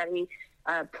movies that he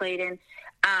played in.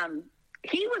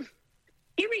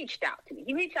 He reached out to me.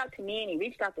 He reached out to me, and he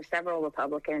reached out to several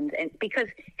Republicans, and because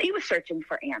he was searching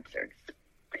for answers.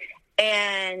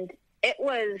 And I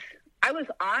was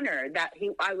honored that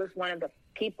I was one of the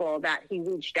people that he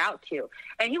reached out to.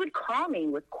 And he would call me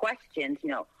with questions,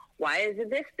 why is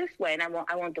it this way? And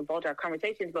I won't divulge our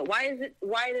conversations, but why does this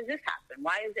happen?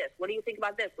 Why is this? What do you think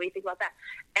about this? What do you think about that?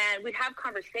 And we'd have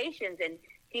conversations, and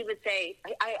he would say,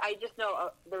 I just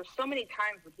know there's so many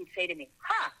times when he'd say to me,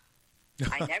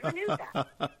 I never knew that.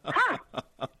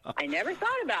 I never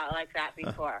thought about it like that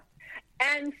before.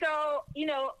 And so,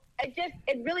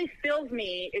 it really fills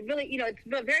me. It really,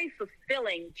 it's very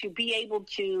fulfilling to be able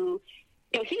to,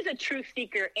 he's a truth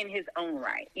seeker in his own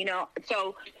right,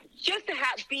 so just to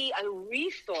be a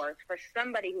resource for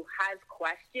somebody who has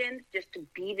questions, just to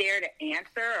be there to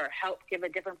answer or help give a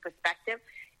different perspective,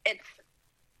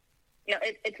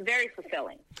 it's very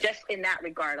fulfilling just in that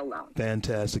regard alone.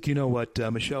 Fantastic. You know what,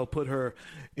 Michelle, put her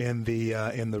in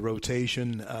the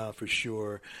rotation for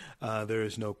sure. There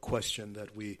is no question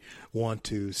that we want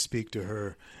to speak to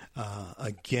her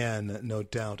again, no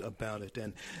doubt about it.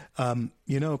 And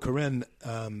Corinne,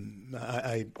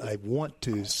 I want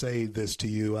to say this to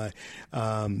you. I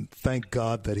thank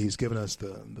God that He's given us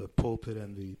the pulpit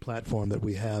and the platform that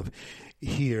we have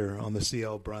here on the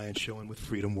C.L. Bryant Show and with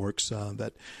Freedom Works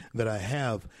that I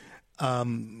have.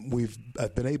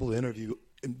 I've been able to interview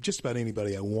just about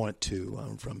anybody I want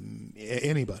to, from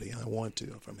anybody I want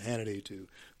to, from Hannity to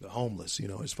the homeless,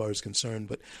 as far as concerned.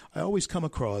 But I always come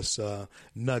across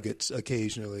nuggets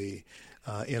occasionally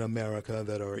in America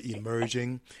that are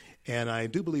emerging And I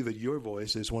do believe that your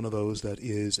voice is one of those that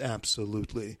is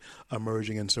absolutely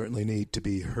emerging and certainly need to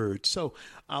be heard. So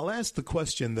I'll ask the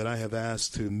question that I have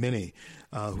asked to many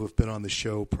who have been on the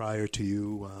show prior to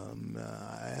you.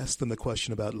 I asked them the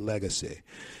question about legacy.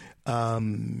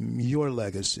 Your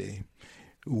legacy.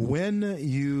 When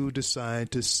you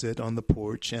decide to sit on the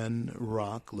porch and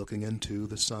rock looking into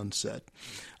the sunset,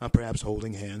 perhaps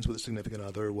holding hands with a significant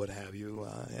other, what have you,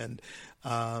 and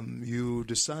you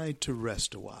decide to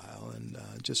rest a while and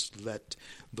just let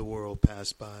the world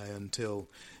pass by until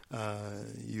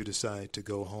you decide to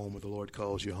go home or the Lord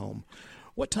calls you home,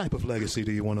 what type of legacy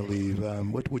do you want to leave?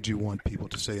 What would you want people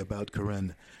to say about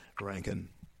Corinne Rankin?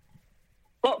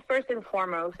 Well, first and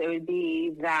foremost, it would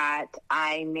be that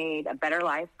I made a better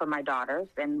life for my daughters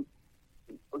than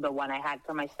the one I had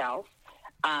for myself.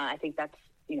 I think that's,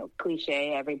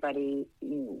 cliche. Everybody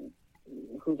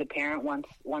who's a parent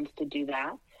wants to do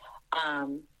that.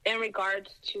 In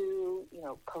regards to,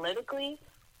 politically,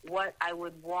 what I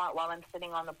would want while I'm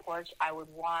sitting on the porch, I would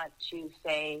want to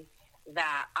say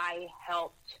that I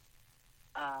helped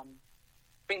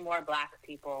bring more Black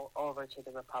people over to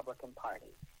the Republican Party.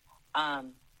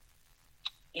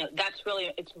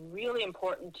 It's really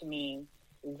important to me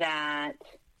that,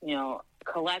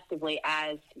 collectively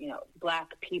as,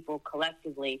 Black people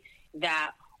collectively,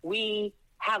 that we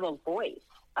have a voice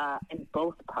in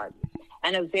both parties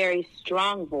and a very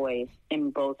strong voice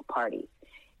in both parties.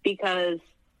 Because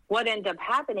what ends up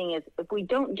happening is if we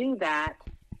don't do that,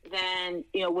 then,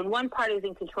 when one party is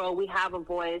in control, we have a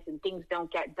voice and things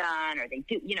don't get done or they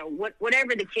do,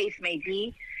 whatever the case may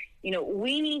be.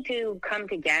 We need to come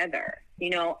together,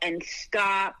 and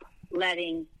stop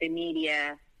letting the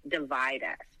media divide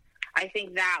us. I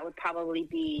think that would probably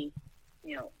be,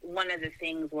 one of the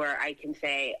things where I can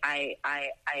say I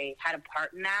had a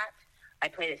part in that. I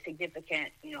played a significant,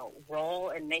 role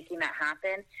in making that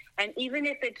happen. And even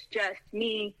if it's just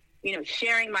me,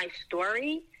 sharing my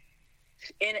story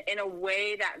in a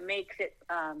way that makes it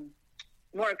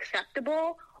more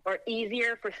acceptable or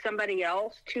easier for somebody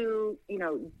else to,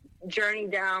 journey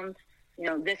down,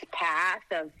 this path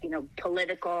of,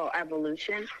 political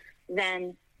evolution,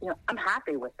 then, I'm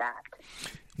happy with that.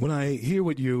 When I hear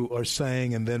what you are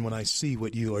saying and then when I see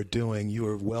what you are doing, you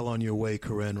are well on your way,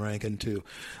 Corinne Rankin, to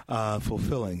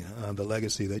fulfilling the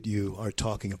legacy that you are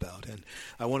talking about. And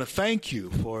I want to thank you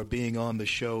for being on the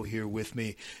show here with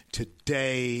me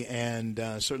today. And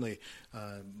certainly,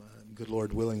 good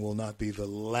Lord willing, will not be the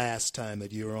last time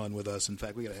that you're on with us. In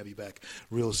fact, we got to have you back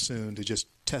real soon to just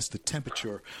test the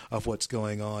temperature of what's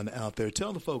going on out there.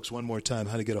 Tell the folks one more time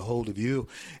how to get a hold of you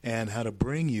and how to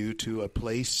bring you to a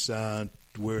place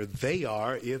where they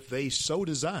are if they so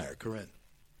desire, Corinne.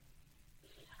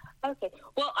 Okay.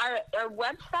 Well, our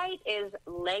website is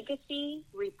Legacy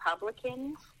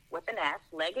Republicans with an S,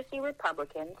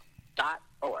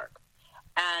 legacyrepublicans.org.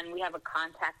 And we have a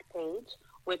contact page,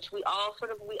 which we all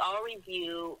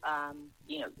review,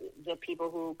 the people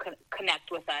who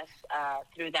connect with us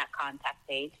through that contact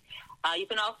page. You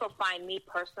can also find me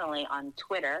personally on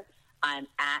Twitter. I'm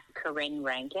at Corinne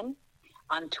Rankin.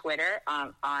 On Twitter,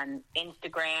 on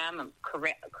Instagram,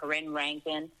 Corinne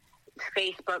Rankin.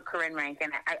 Facebook, Corinne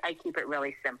Rankin. I keep it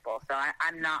really simple. So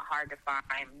I'm not hard to find.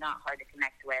 I'm not hard to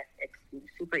connect with. It's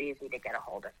super easy to get a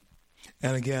hold of.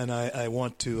 And again, I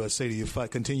want to say to you,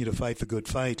 continue to fight the good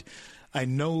fight. I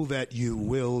know that you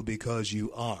will because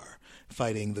you are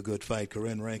fighting the good fight.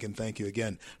 Corinne Rankin, thank you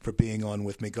again for being on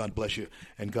with me. God bless you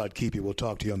and God keep you. We'll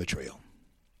talk to you on the trail.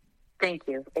 Thank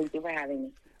you. Thank you for having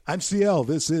me. I'm CL.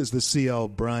 This is the CL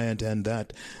Bryant, and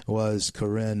that was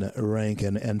Corinne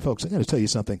Rankin. And folks, I got to tell you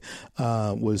something.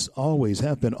 Have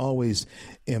been always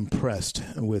impressed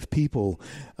with people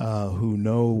who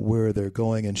know where they're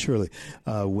going. And surely,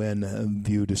 when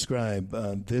you describe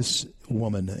this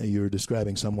woman, you're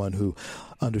describing someone who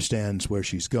understands where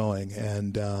she's going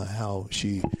and how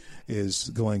she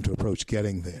is going to approach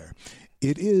getting there.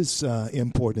 It is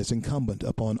important. It's incumbent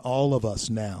upon all of us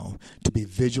now to be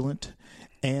vigilant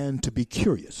and to be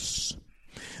curious.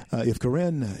 If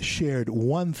Corinne shared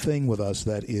one thing with us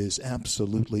that is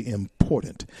absolutely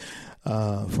important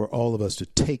for all of us to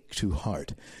take to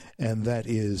heart, and that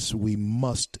is we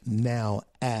must now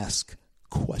ask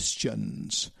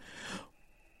questions.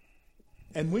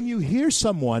 And when you hear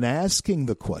someone asking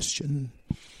the question,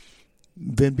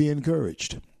 then be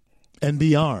encouraged and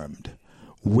be armed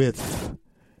with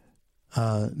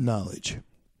knowledge.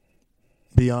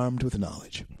 Be armed with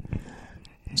knowledge.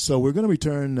 So we're going to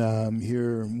return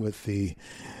here with the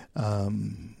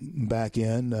back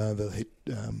end, the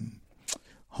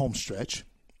home stretch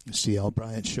C.L.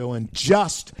 Bryant Show in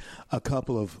just a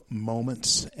couple of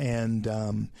moments, and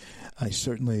I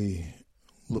certainly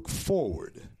look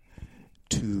forward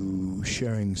to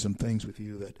sharing some things with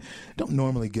you that don't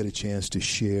normally get a chance to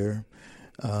share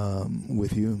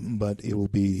with you, but it will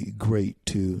be great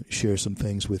to share some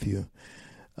things with you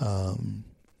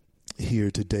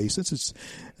here today, since it's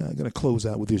going to close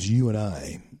out with this you and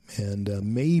I, and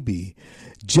maybe,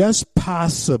 just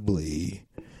possibly,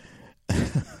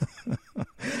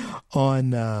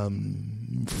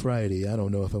 on Friday. I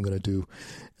don't know if I'm going to do.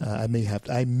 I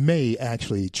may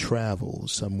actually travel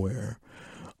somewhere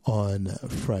on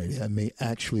Friday. I may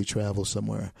actually travel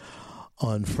somewhere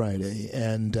on Friday,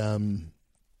 and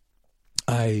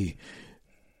I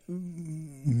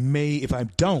may, if I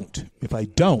don't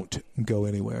go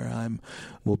anywhere,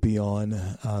 we'll be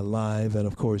on live, and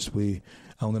of course I'm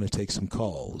going to take some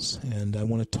calls, and I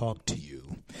want to talk to you,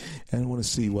 and I want to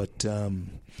see what's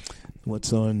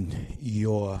on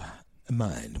your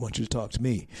mind. I want you to talk to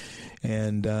me,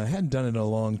 and I hadn't done it in a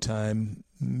long time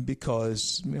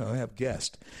because I have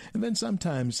guests, and then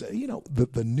sometimes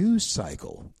the news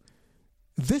cycle.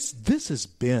 This has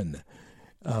been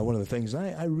one of the things.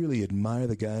 I really admire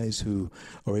the guys who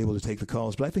are able to take the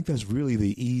calls, but I think that's really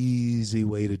the easy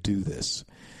way to do this.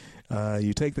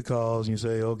 You take the calls and you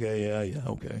say, okay, yeah,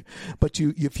 okay. But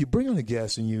if you bring on a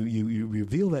guest and you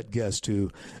reveal that guest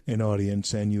to an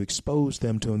audience and you expose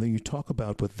them to them, then you talk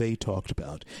about what they talked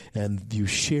about, and you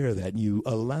share that, and you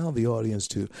allow the audience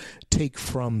to take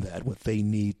from that what they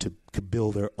need to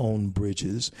build their own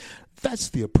bridges. That's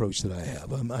the approach that I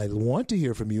have. I want to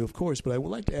hear from you, of course, but I would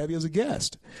like to have you as a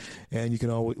guest. And you can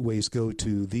always go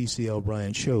to The C.L.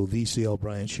 Bryant Show,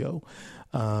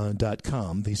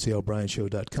 theclbryantshow.com,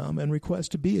 theclbryantshow.com, and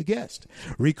request to be a guest.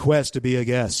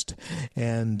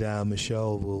 And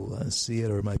Michelle will see it,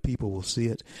 or my people will see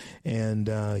it, and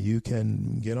you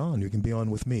can get on. You can be on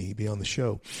with me, be on the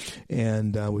show,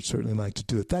 and I would certainly like to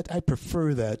do it. I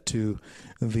prefer that to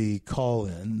the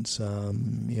call-ins,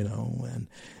 and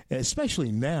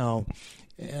especially now.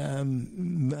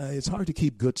 It's hard to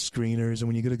keep good screeners, and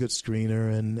when you get a good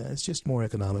screener, and it's just more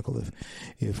economical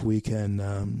if we can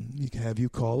have you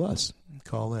call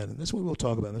in, and that's what we'll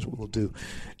talk about. That's what we'll do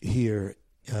here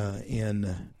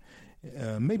in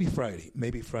maybe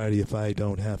Friday if I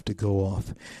don't have to go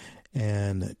off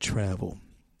and travel.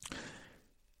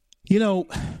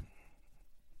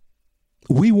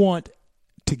 We want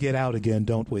to get out again,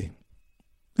 don't we?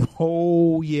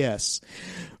 Oh, yes.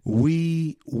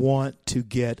 We want to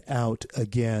get out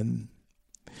again.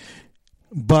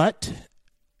 But,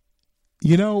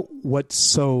 what's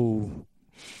so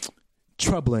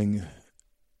troubling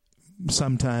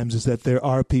sometimes is that there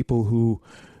are people who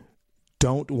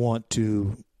don't want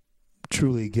to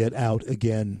truly get out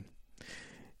again.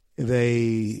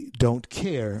 They don't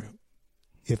care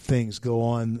if things go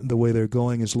on the way they're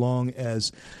going, as long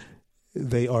as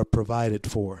they are provided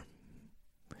for.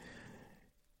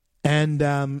 And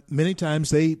many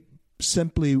times they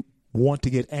simply want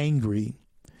to get angry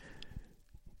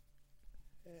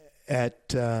at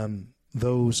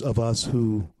those of us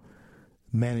who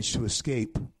manage to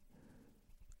escape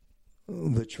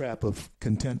the trap of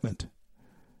contentment.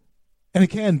 And it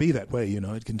can be that way,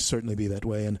 it can certainly be that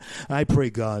way. And I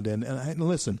pray God, and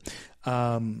listen,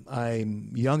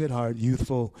 I'm young at heart,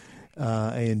 youthful.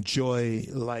 I enjoy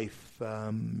life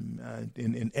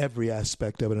in every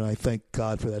aspect of it, and I thank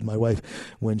God for that. My wife,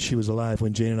 when she was alive,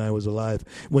 when Jane was alive,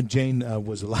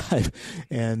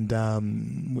 and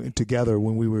together,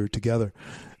 when we were together,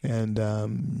 and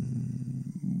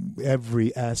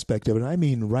every aspect of it, I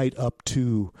mean right up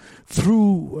to,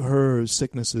 through her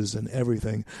sicknesses and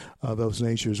everything of those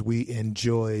natures, we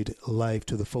enjoyed life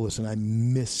to the fullest, and I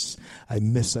miss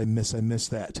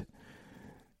that,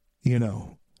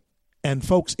 And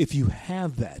folks, if you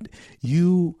have that,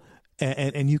 you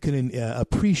can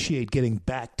appreciate getting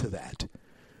back to that.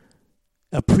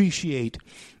 Appreciate,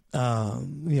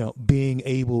 being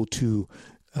able to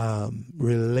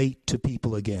relate to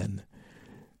people again.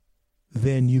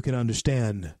 Then you can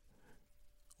understand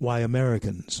why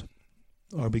Americans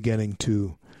are beginning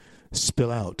to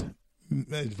spill out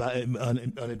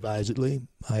unadvisedly.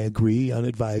 I agree,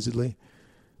 unadvisedly,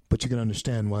 but you can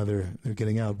understand why they're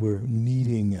getting out. We're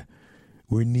needing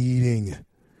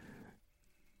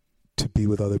to be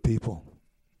with other people.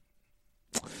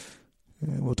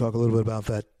 And we'll talk a little bit about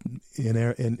that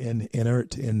innate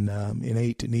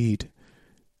need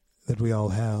that we all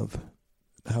have,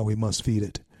 how we must feed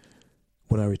it,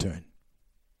 when I return.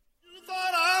 You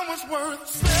thought I was worth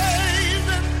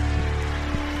saving,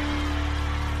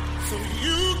 so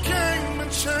you came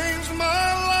and changed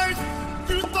my life.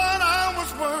 You thought I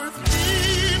was worth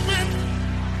leaving.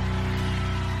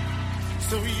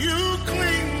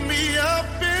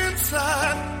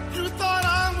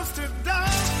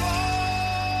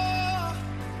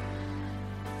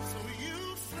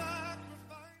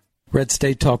 Red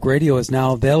State Talk Radio is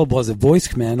now available as a voice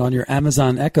command on your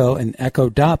Amazon Echo and Echo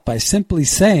Dot by simply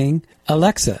saying,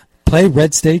 Alexa, play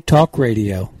Red State Talk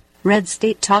Radio. Red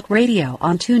State Talk Radio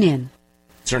on TuneIn.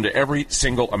 Concern to every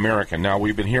single American. Now,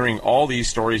 we've been hearing all these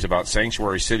stories about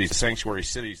sanctuary cities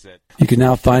that... You can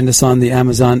now find us on the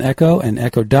Amazon Echo and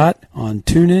Echo Dot, on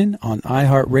TuneIn, on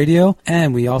iHeartRadio,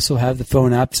 and we also have the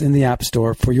phone apps in the App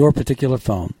Store for your particular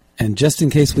phone. And just in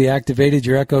case we activated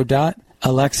your Echo Dot,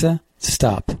 Alexa,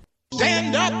 stop.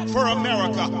 Stand up for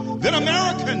America. Then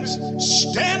Americans,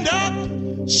 stand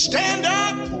up, stand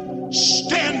up,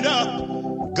 stand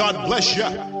up. God bless you.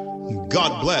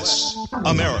 God bless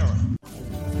America.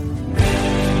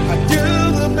 I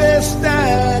do the best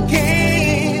I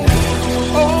can,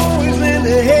 always in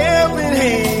the helping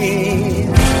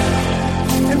hand,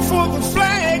 and for the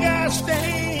flag I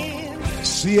stand.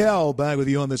 CL back with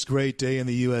you on this great day in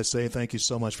the USA. Thank you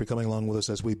so much for coming along with us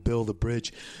as we build a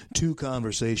bridge to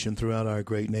conversation throughout our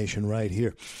great nation right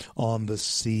here on the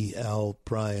CL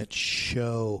Bryant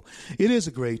Show. It is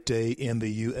a great day in the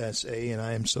USA, and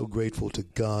I am so grateful to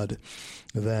God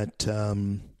that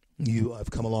you have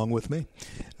come along with me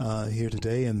here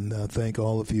today, and thank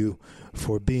all of you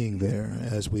for being there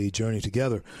as we journey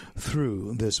together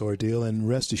through this ordeal. And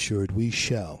rest assured, we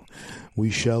shall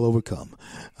overcome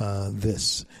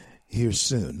this here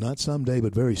soon. Not someday,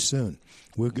 but very soon.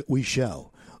 We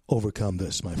shall overcome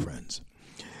this, my friends.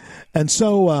 And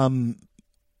so,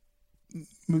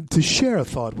 to share a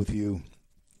thought with you,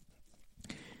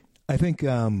 I think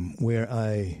where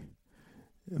I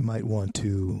might want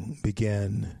to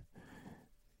begin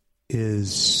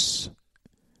is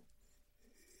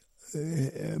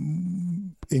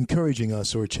encouraging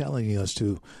us or challenging us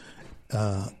to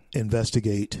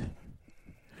investigate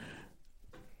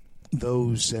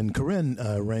those. And Corinne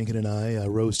Rankin and I,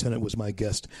 Rose Tennant was my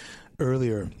guest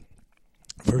earlier,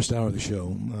 first hour of the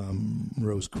show.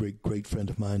 Rose, great friend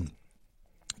of mine.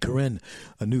 Corinne,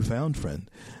 a newfound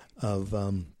friend of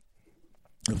mine,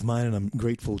 and I'm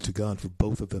grateful to God for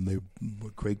both of them. They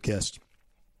were great guests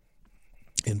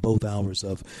in both hours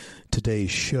of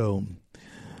today's show.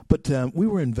 But we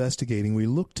were investigating, we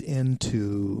looked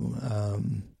into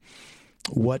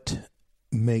what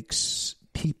makes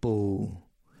people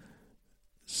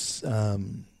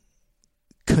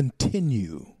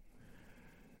continue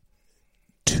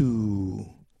to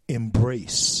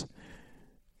embrace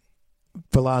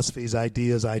philosophies,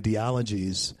 ideas,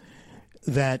 ideologies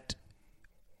that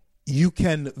you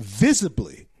can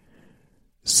visibly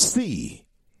see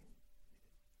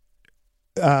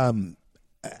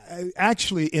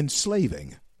actually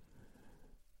enslaving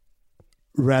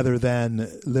rather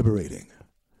than liberating.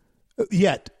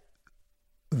 Yet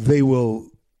they will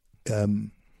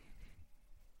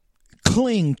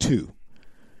cling to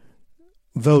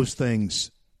those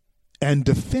things and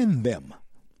defend them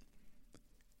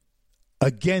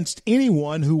against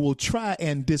anyone who will try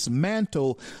and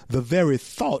dismantle the very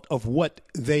thought of what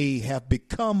they have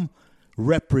become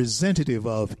representative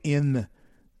of in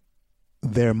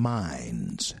their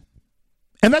minds.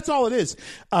 And that's all it is.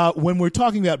 When we're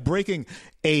talking about breaking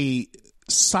a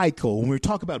cycle, when we're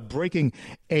talking about breaking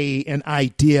an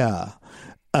idea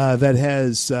that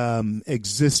has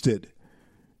existed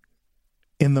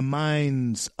in the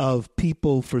minds of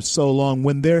people for so long,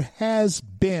 when there has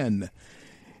been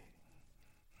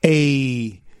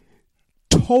a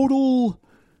total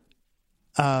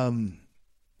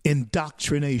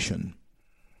indoctrination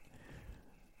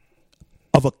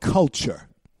of a culture,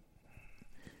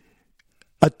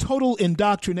 a total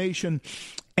indoctrination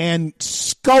and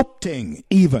sculpting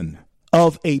even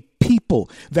of a people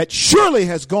that surely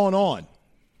has gone on.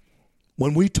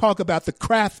 When we talk about the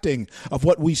crafting of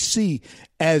what we see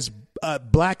as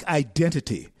black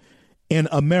identity in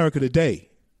America today,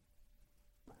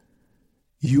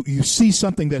 you see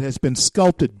something that has been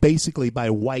sculpted basically by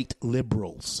white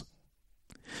liberals.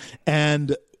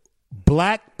 And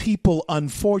black people,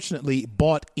 unfortunately,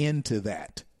 bought into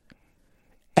that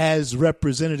as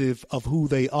representative of who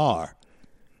they are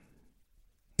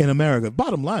in America.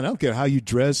 Bottom line, I don't care how you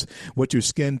dress, what your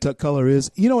skin color is.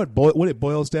 You know what it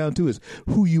boils down to is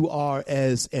who you are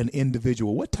as an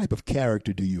individual. What type of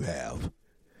character do you have?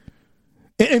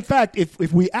 In fact,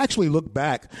 if we actually look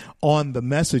back on the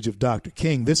message of Dr.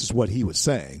 King, this is what he was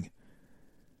saying.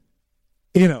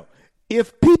 You know,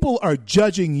 if people are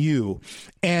judging you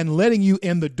and letting you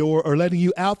in the door or letting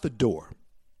you out the door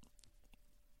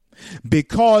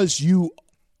because you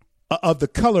of the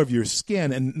color of your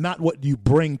skin and not what you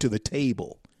bring to the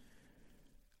table,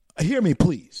 hear me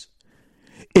please.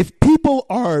 If people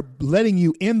are letting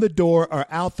you in the door or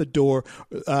out the door,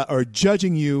 or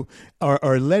judging you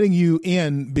or letting you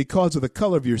in because of the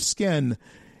color of your skin,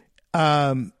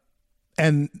 and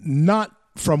not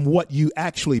from what you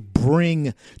actually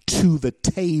bring to the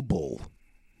table,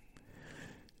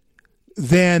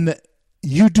 then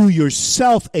you do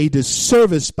yourself a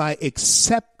disservice by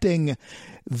accepting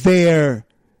their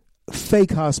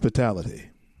fake hospitality.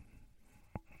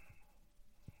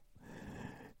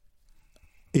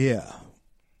 Yeah.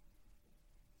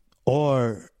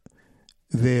 Or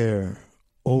their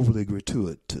overly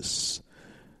gratuitous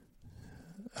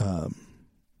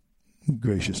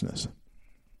graciousness.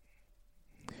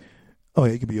 Oh,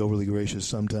 yeah, you can be overly gracious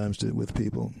sometimes with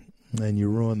people, and you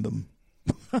ruin them.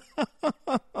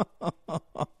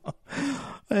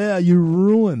 Yeah, you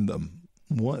ruin them.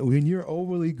 When you're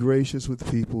overly gracious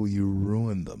with people, you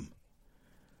ruin them.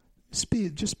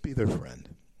 Just be their friend,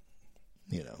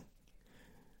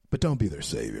 but don't be their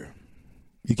savior.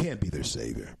 You can't be their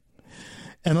savior.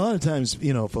 And a lot of times,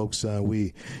 folks,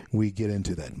 we get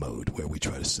into that mode where we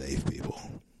try to save people.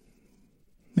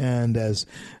 And as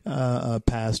a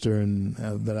pastor, and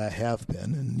that I have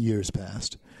been in years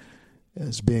past,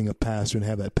 as being a pastor and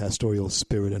have that pastoral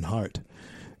spirit and heart,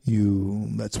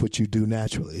 that's what you do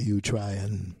naturally. You try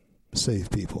and save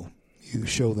people. You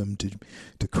show them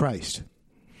to Christ,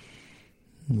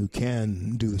 who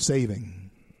can do the saving.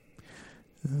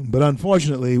 But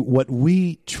unfortunately, what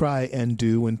we try and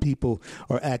do when people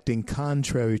are acting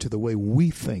contrary to the way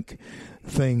we think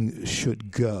things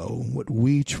should go, what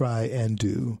we try and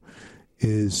do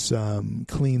is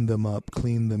clean them up,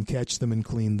 catch them and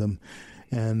clean them,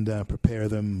 and prepare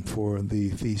them for the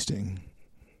feasting.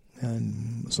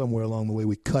 And somewhere along the way,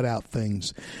 we cut out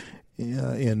things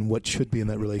in what should be in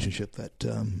that relationship that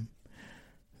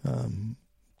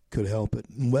could help it.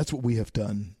 And that's what we have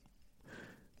done.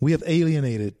 We have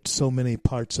alienated so many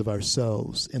parts of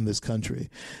ourselves in this country.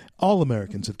 All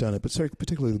Americans have done it, but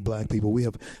particularly black people. We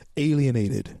have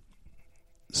alienated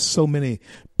so many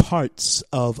parts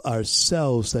of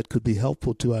ourselves that could be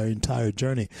helpful to our entire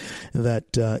journey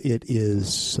that it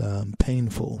is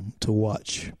painful to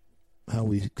watch how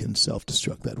we can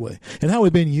self-destruct that way and how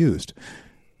we've been used.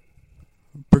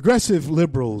 Progressive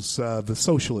liberals, the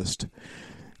socialist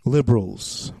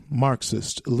liberals,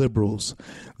 Marxist liberals,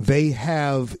 they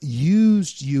have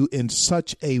used you in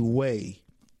such a way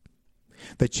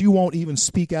that you won't even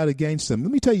speak out against them.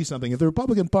 Let me tell you something. If the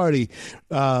Republican Party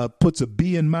puts a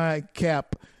B in my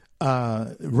cap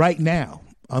right now,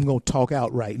 I'm going to talk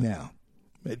out right now.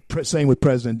 Same with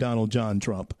President Donald John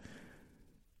Trump.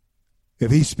 If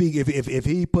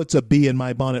he puts a bee in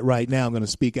my bonnet right now, I'm going to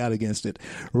speak out against it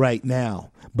right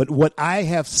now. But what I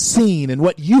have seen and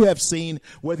what you have seen,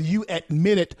 whether you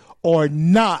admit it or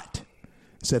not,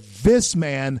 is that this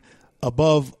man,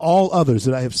 above all others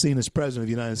that I have seen as president of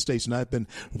the United States, and I've been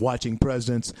watching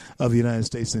presidents of the United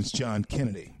States since John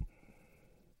Kennedy,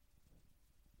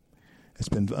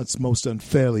 it's most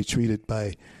unfairly treated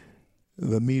by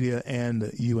the media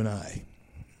and you and I.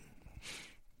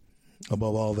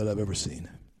 Above all that I've ever seen.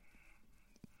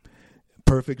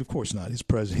 Perfect? Of course not. He's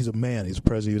president. He's a man. He's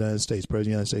president of the United States.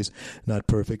 President of the United States, not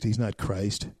perfect. He's not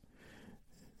Christ.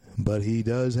 But he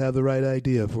does have the right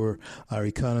idea for our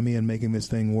economy and making this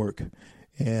thing work.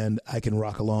 And I can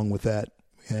rock along with that.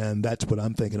 And that's what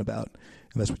I'm thinking about.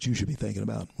 And that's what you should be thinking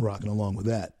about, rocking along with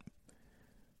that.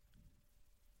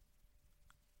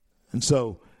 And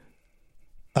so,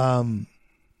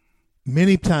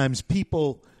 many times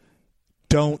people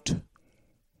don't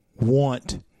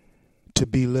want to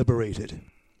be liberated.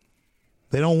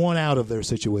 They don't want out of their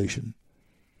situation.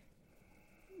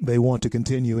 They want to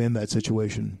continue in that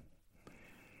situation.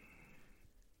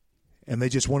 And they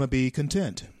just want to be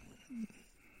content,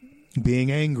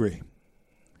 being angry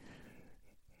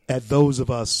at those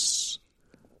of us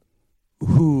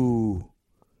who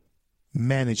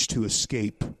manage to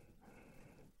escape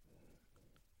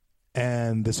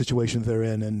and the situation they're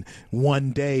in. And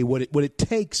one day, what it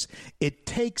takes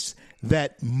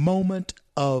that moment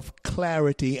of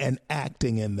clarity and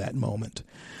acting in that moment.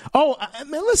 Oh, I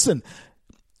mean, listen,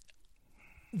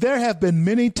 there have been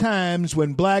many times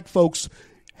when black folks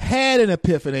had an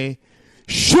epiphany,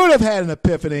 should have had an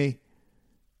epiphany,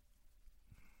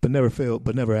 but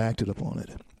never acted upon it.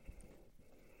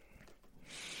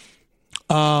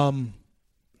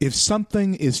 If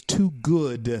something is too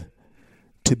good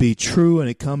to be true and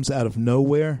it comes out of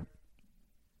nowhere,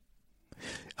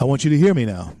 I want you to hear me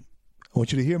now. I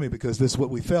want you to hear me, because this is what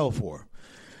we fell for.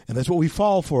 And that's what we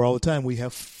fall for all the time. We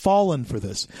have fallen for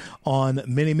this on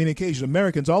many, many occasions.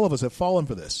 Americans, all of us have fallen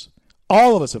for this.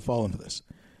 All of us have fallen for this.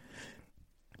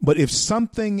 But if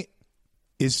something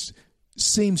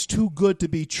seems too good to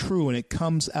be true, and it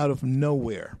comes out of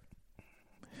nowhere.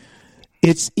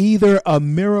 It's either a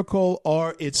miracle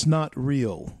or it's not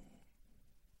real.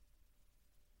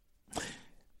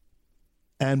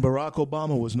 And Barack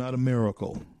Obama was not a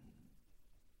miracle.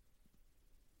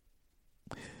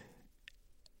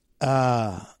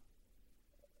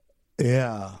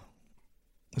 Yeah,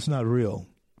 it's not real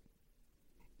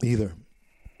either.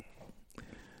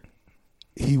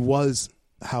 He was,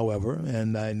 however,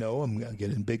 and I know I'm going to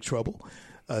get in big trouble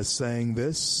saying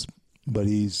this, but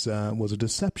he's was a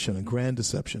deception, a grand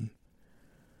deception.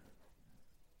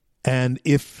 And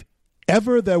if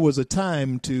ever there was a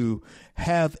time to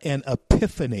have an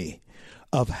epiphany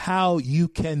of how you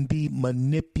can be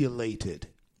manipulated,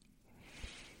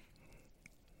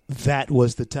 that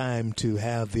was the time to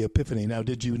have the epiphany. Now,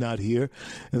 did you not hear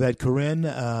that Corinne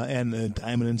and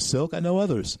Diamond and Silk, I know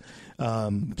others,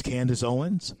 Candace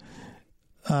Owens,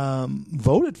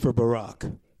 voted for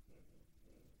Barack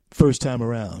first time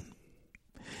around?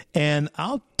 And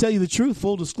I'll tell you the truth,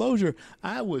 full disclosure,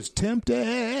 I was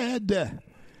tempted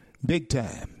big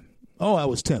time. Oh, I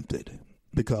was tempted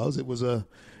because it was a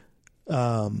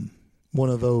one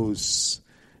of those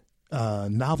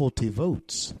novelty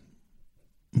votes.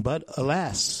 But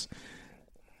alas,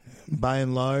 by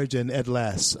and large and at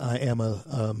last, I am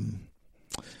a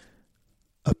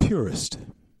purist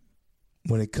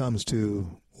when it comes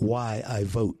to why I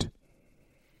vote.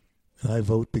 And I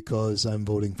vote because I'm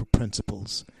voting for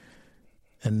principles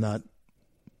and not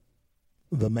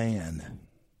the man.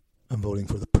 I'm voting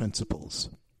for the principles.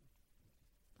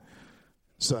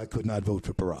 So I could not vote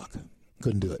for Barack.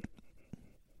 Couldn't do it.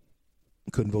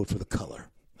 Couldn't vote for the color.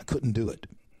 I couldn't do it.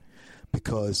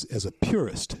 Because as a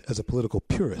purist, as a political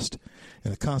purist,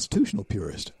 and a constitutional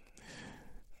purist,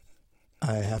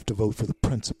 I have to vote for the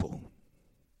principle.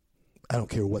 I don't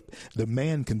care what. The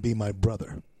man can be my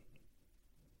brother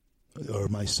or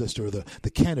my sister, or the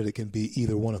candidate can be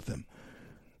either one of them.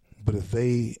 But if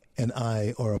they and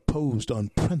I are opposed on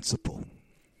principle,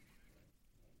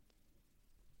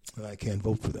 then I can't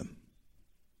vote for them.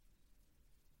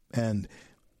 And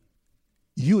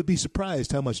you would be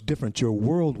surprised how much different your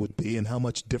world would be and how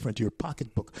much different your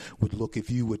pocketbook would look if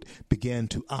you would begin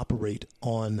to operate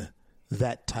on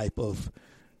that type of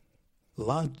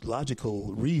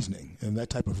logical reasoning and that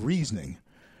type of reasoning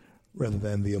rather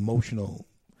than the emotional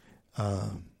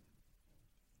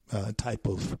type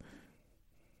of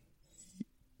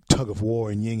tug of war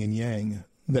and yin and yang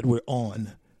that we're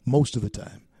on most of the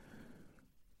time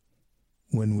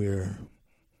when we're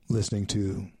listening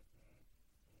to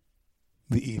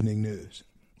the evening news,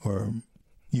 or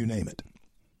you name it.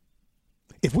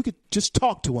 If we could just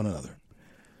talk to one another,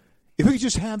 if we could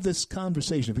just have this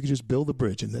conversation, if we could just build a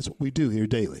bridge, and that's what we do here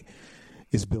daily,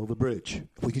 is build a bridge.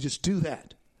 If we could just do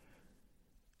that,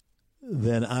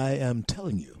 then I am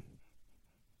telling you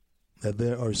that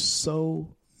there are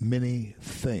so many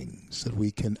things that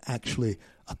we can actually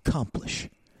accomplish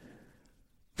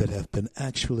that have been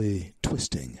actually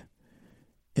twisting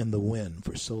in the wind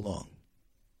for so long.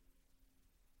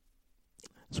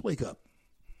 Let's wake up.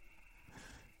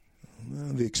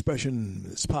 The expression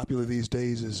that's popular these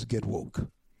days is get woke.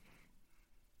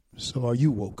 So are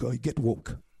you woke? Or get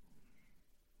woke?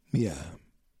 Yeah.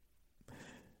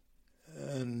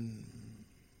 And,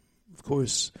 of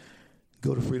course,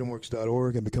 go to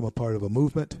freedomworks.org and become a part of a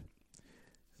movement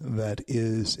that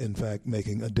is, in fact,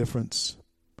 making a difference.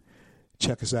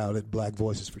 Check us out at Black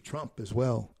Voices for Trump as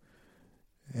well.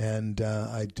 And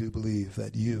I do believe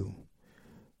that you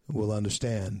will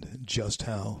understand just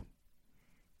how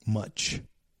much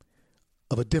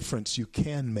of a difference you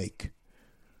can make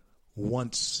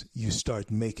once you start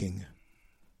making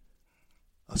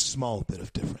a small bit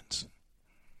of difference.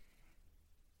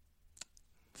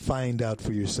 Find out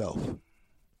for yourself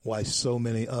why so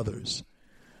many others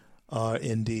are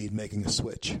indeed making a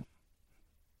switch,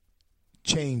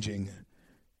 changing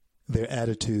their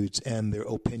attitudes and their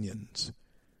opinions.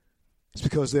 It's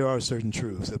because there are certain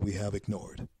truths that we have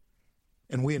ignored.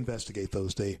 And we investigate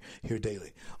those here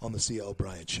daily on the C.L.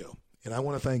 Bryant Show. And I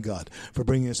want to thank God for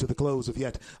bringing us to the close of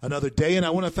yet another day. And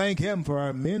I want to thank him for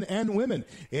our men and women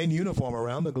in uniform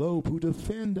around the globe who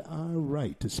defend our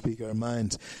right to speak our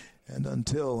minds. And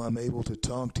until I'm able to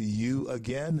talk to you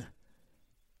again,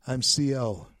 I'm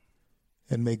C.L.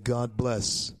 And may God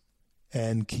bless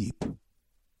and keep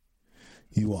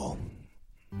you all.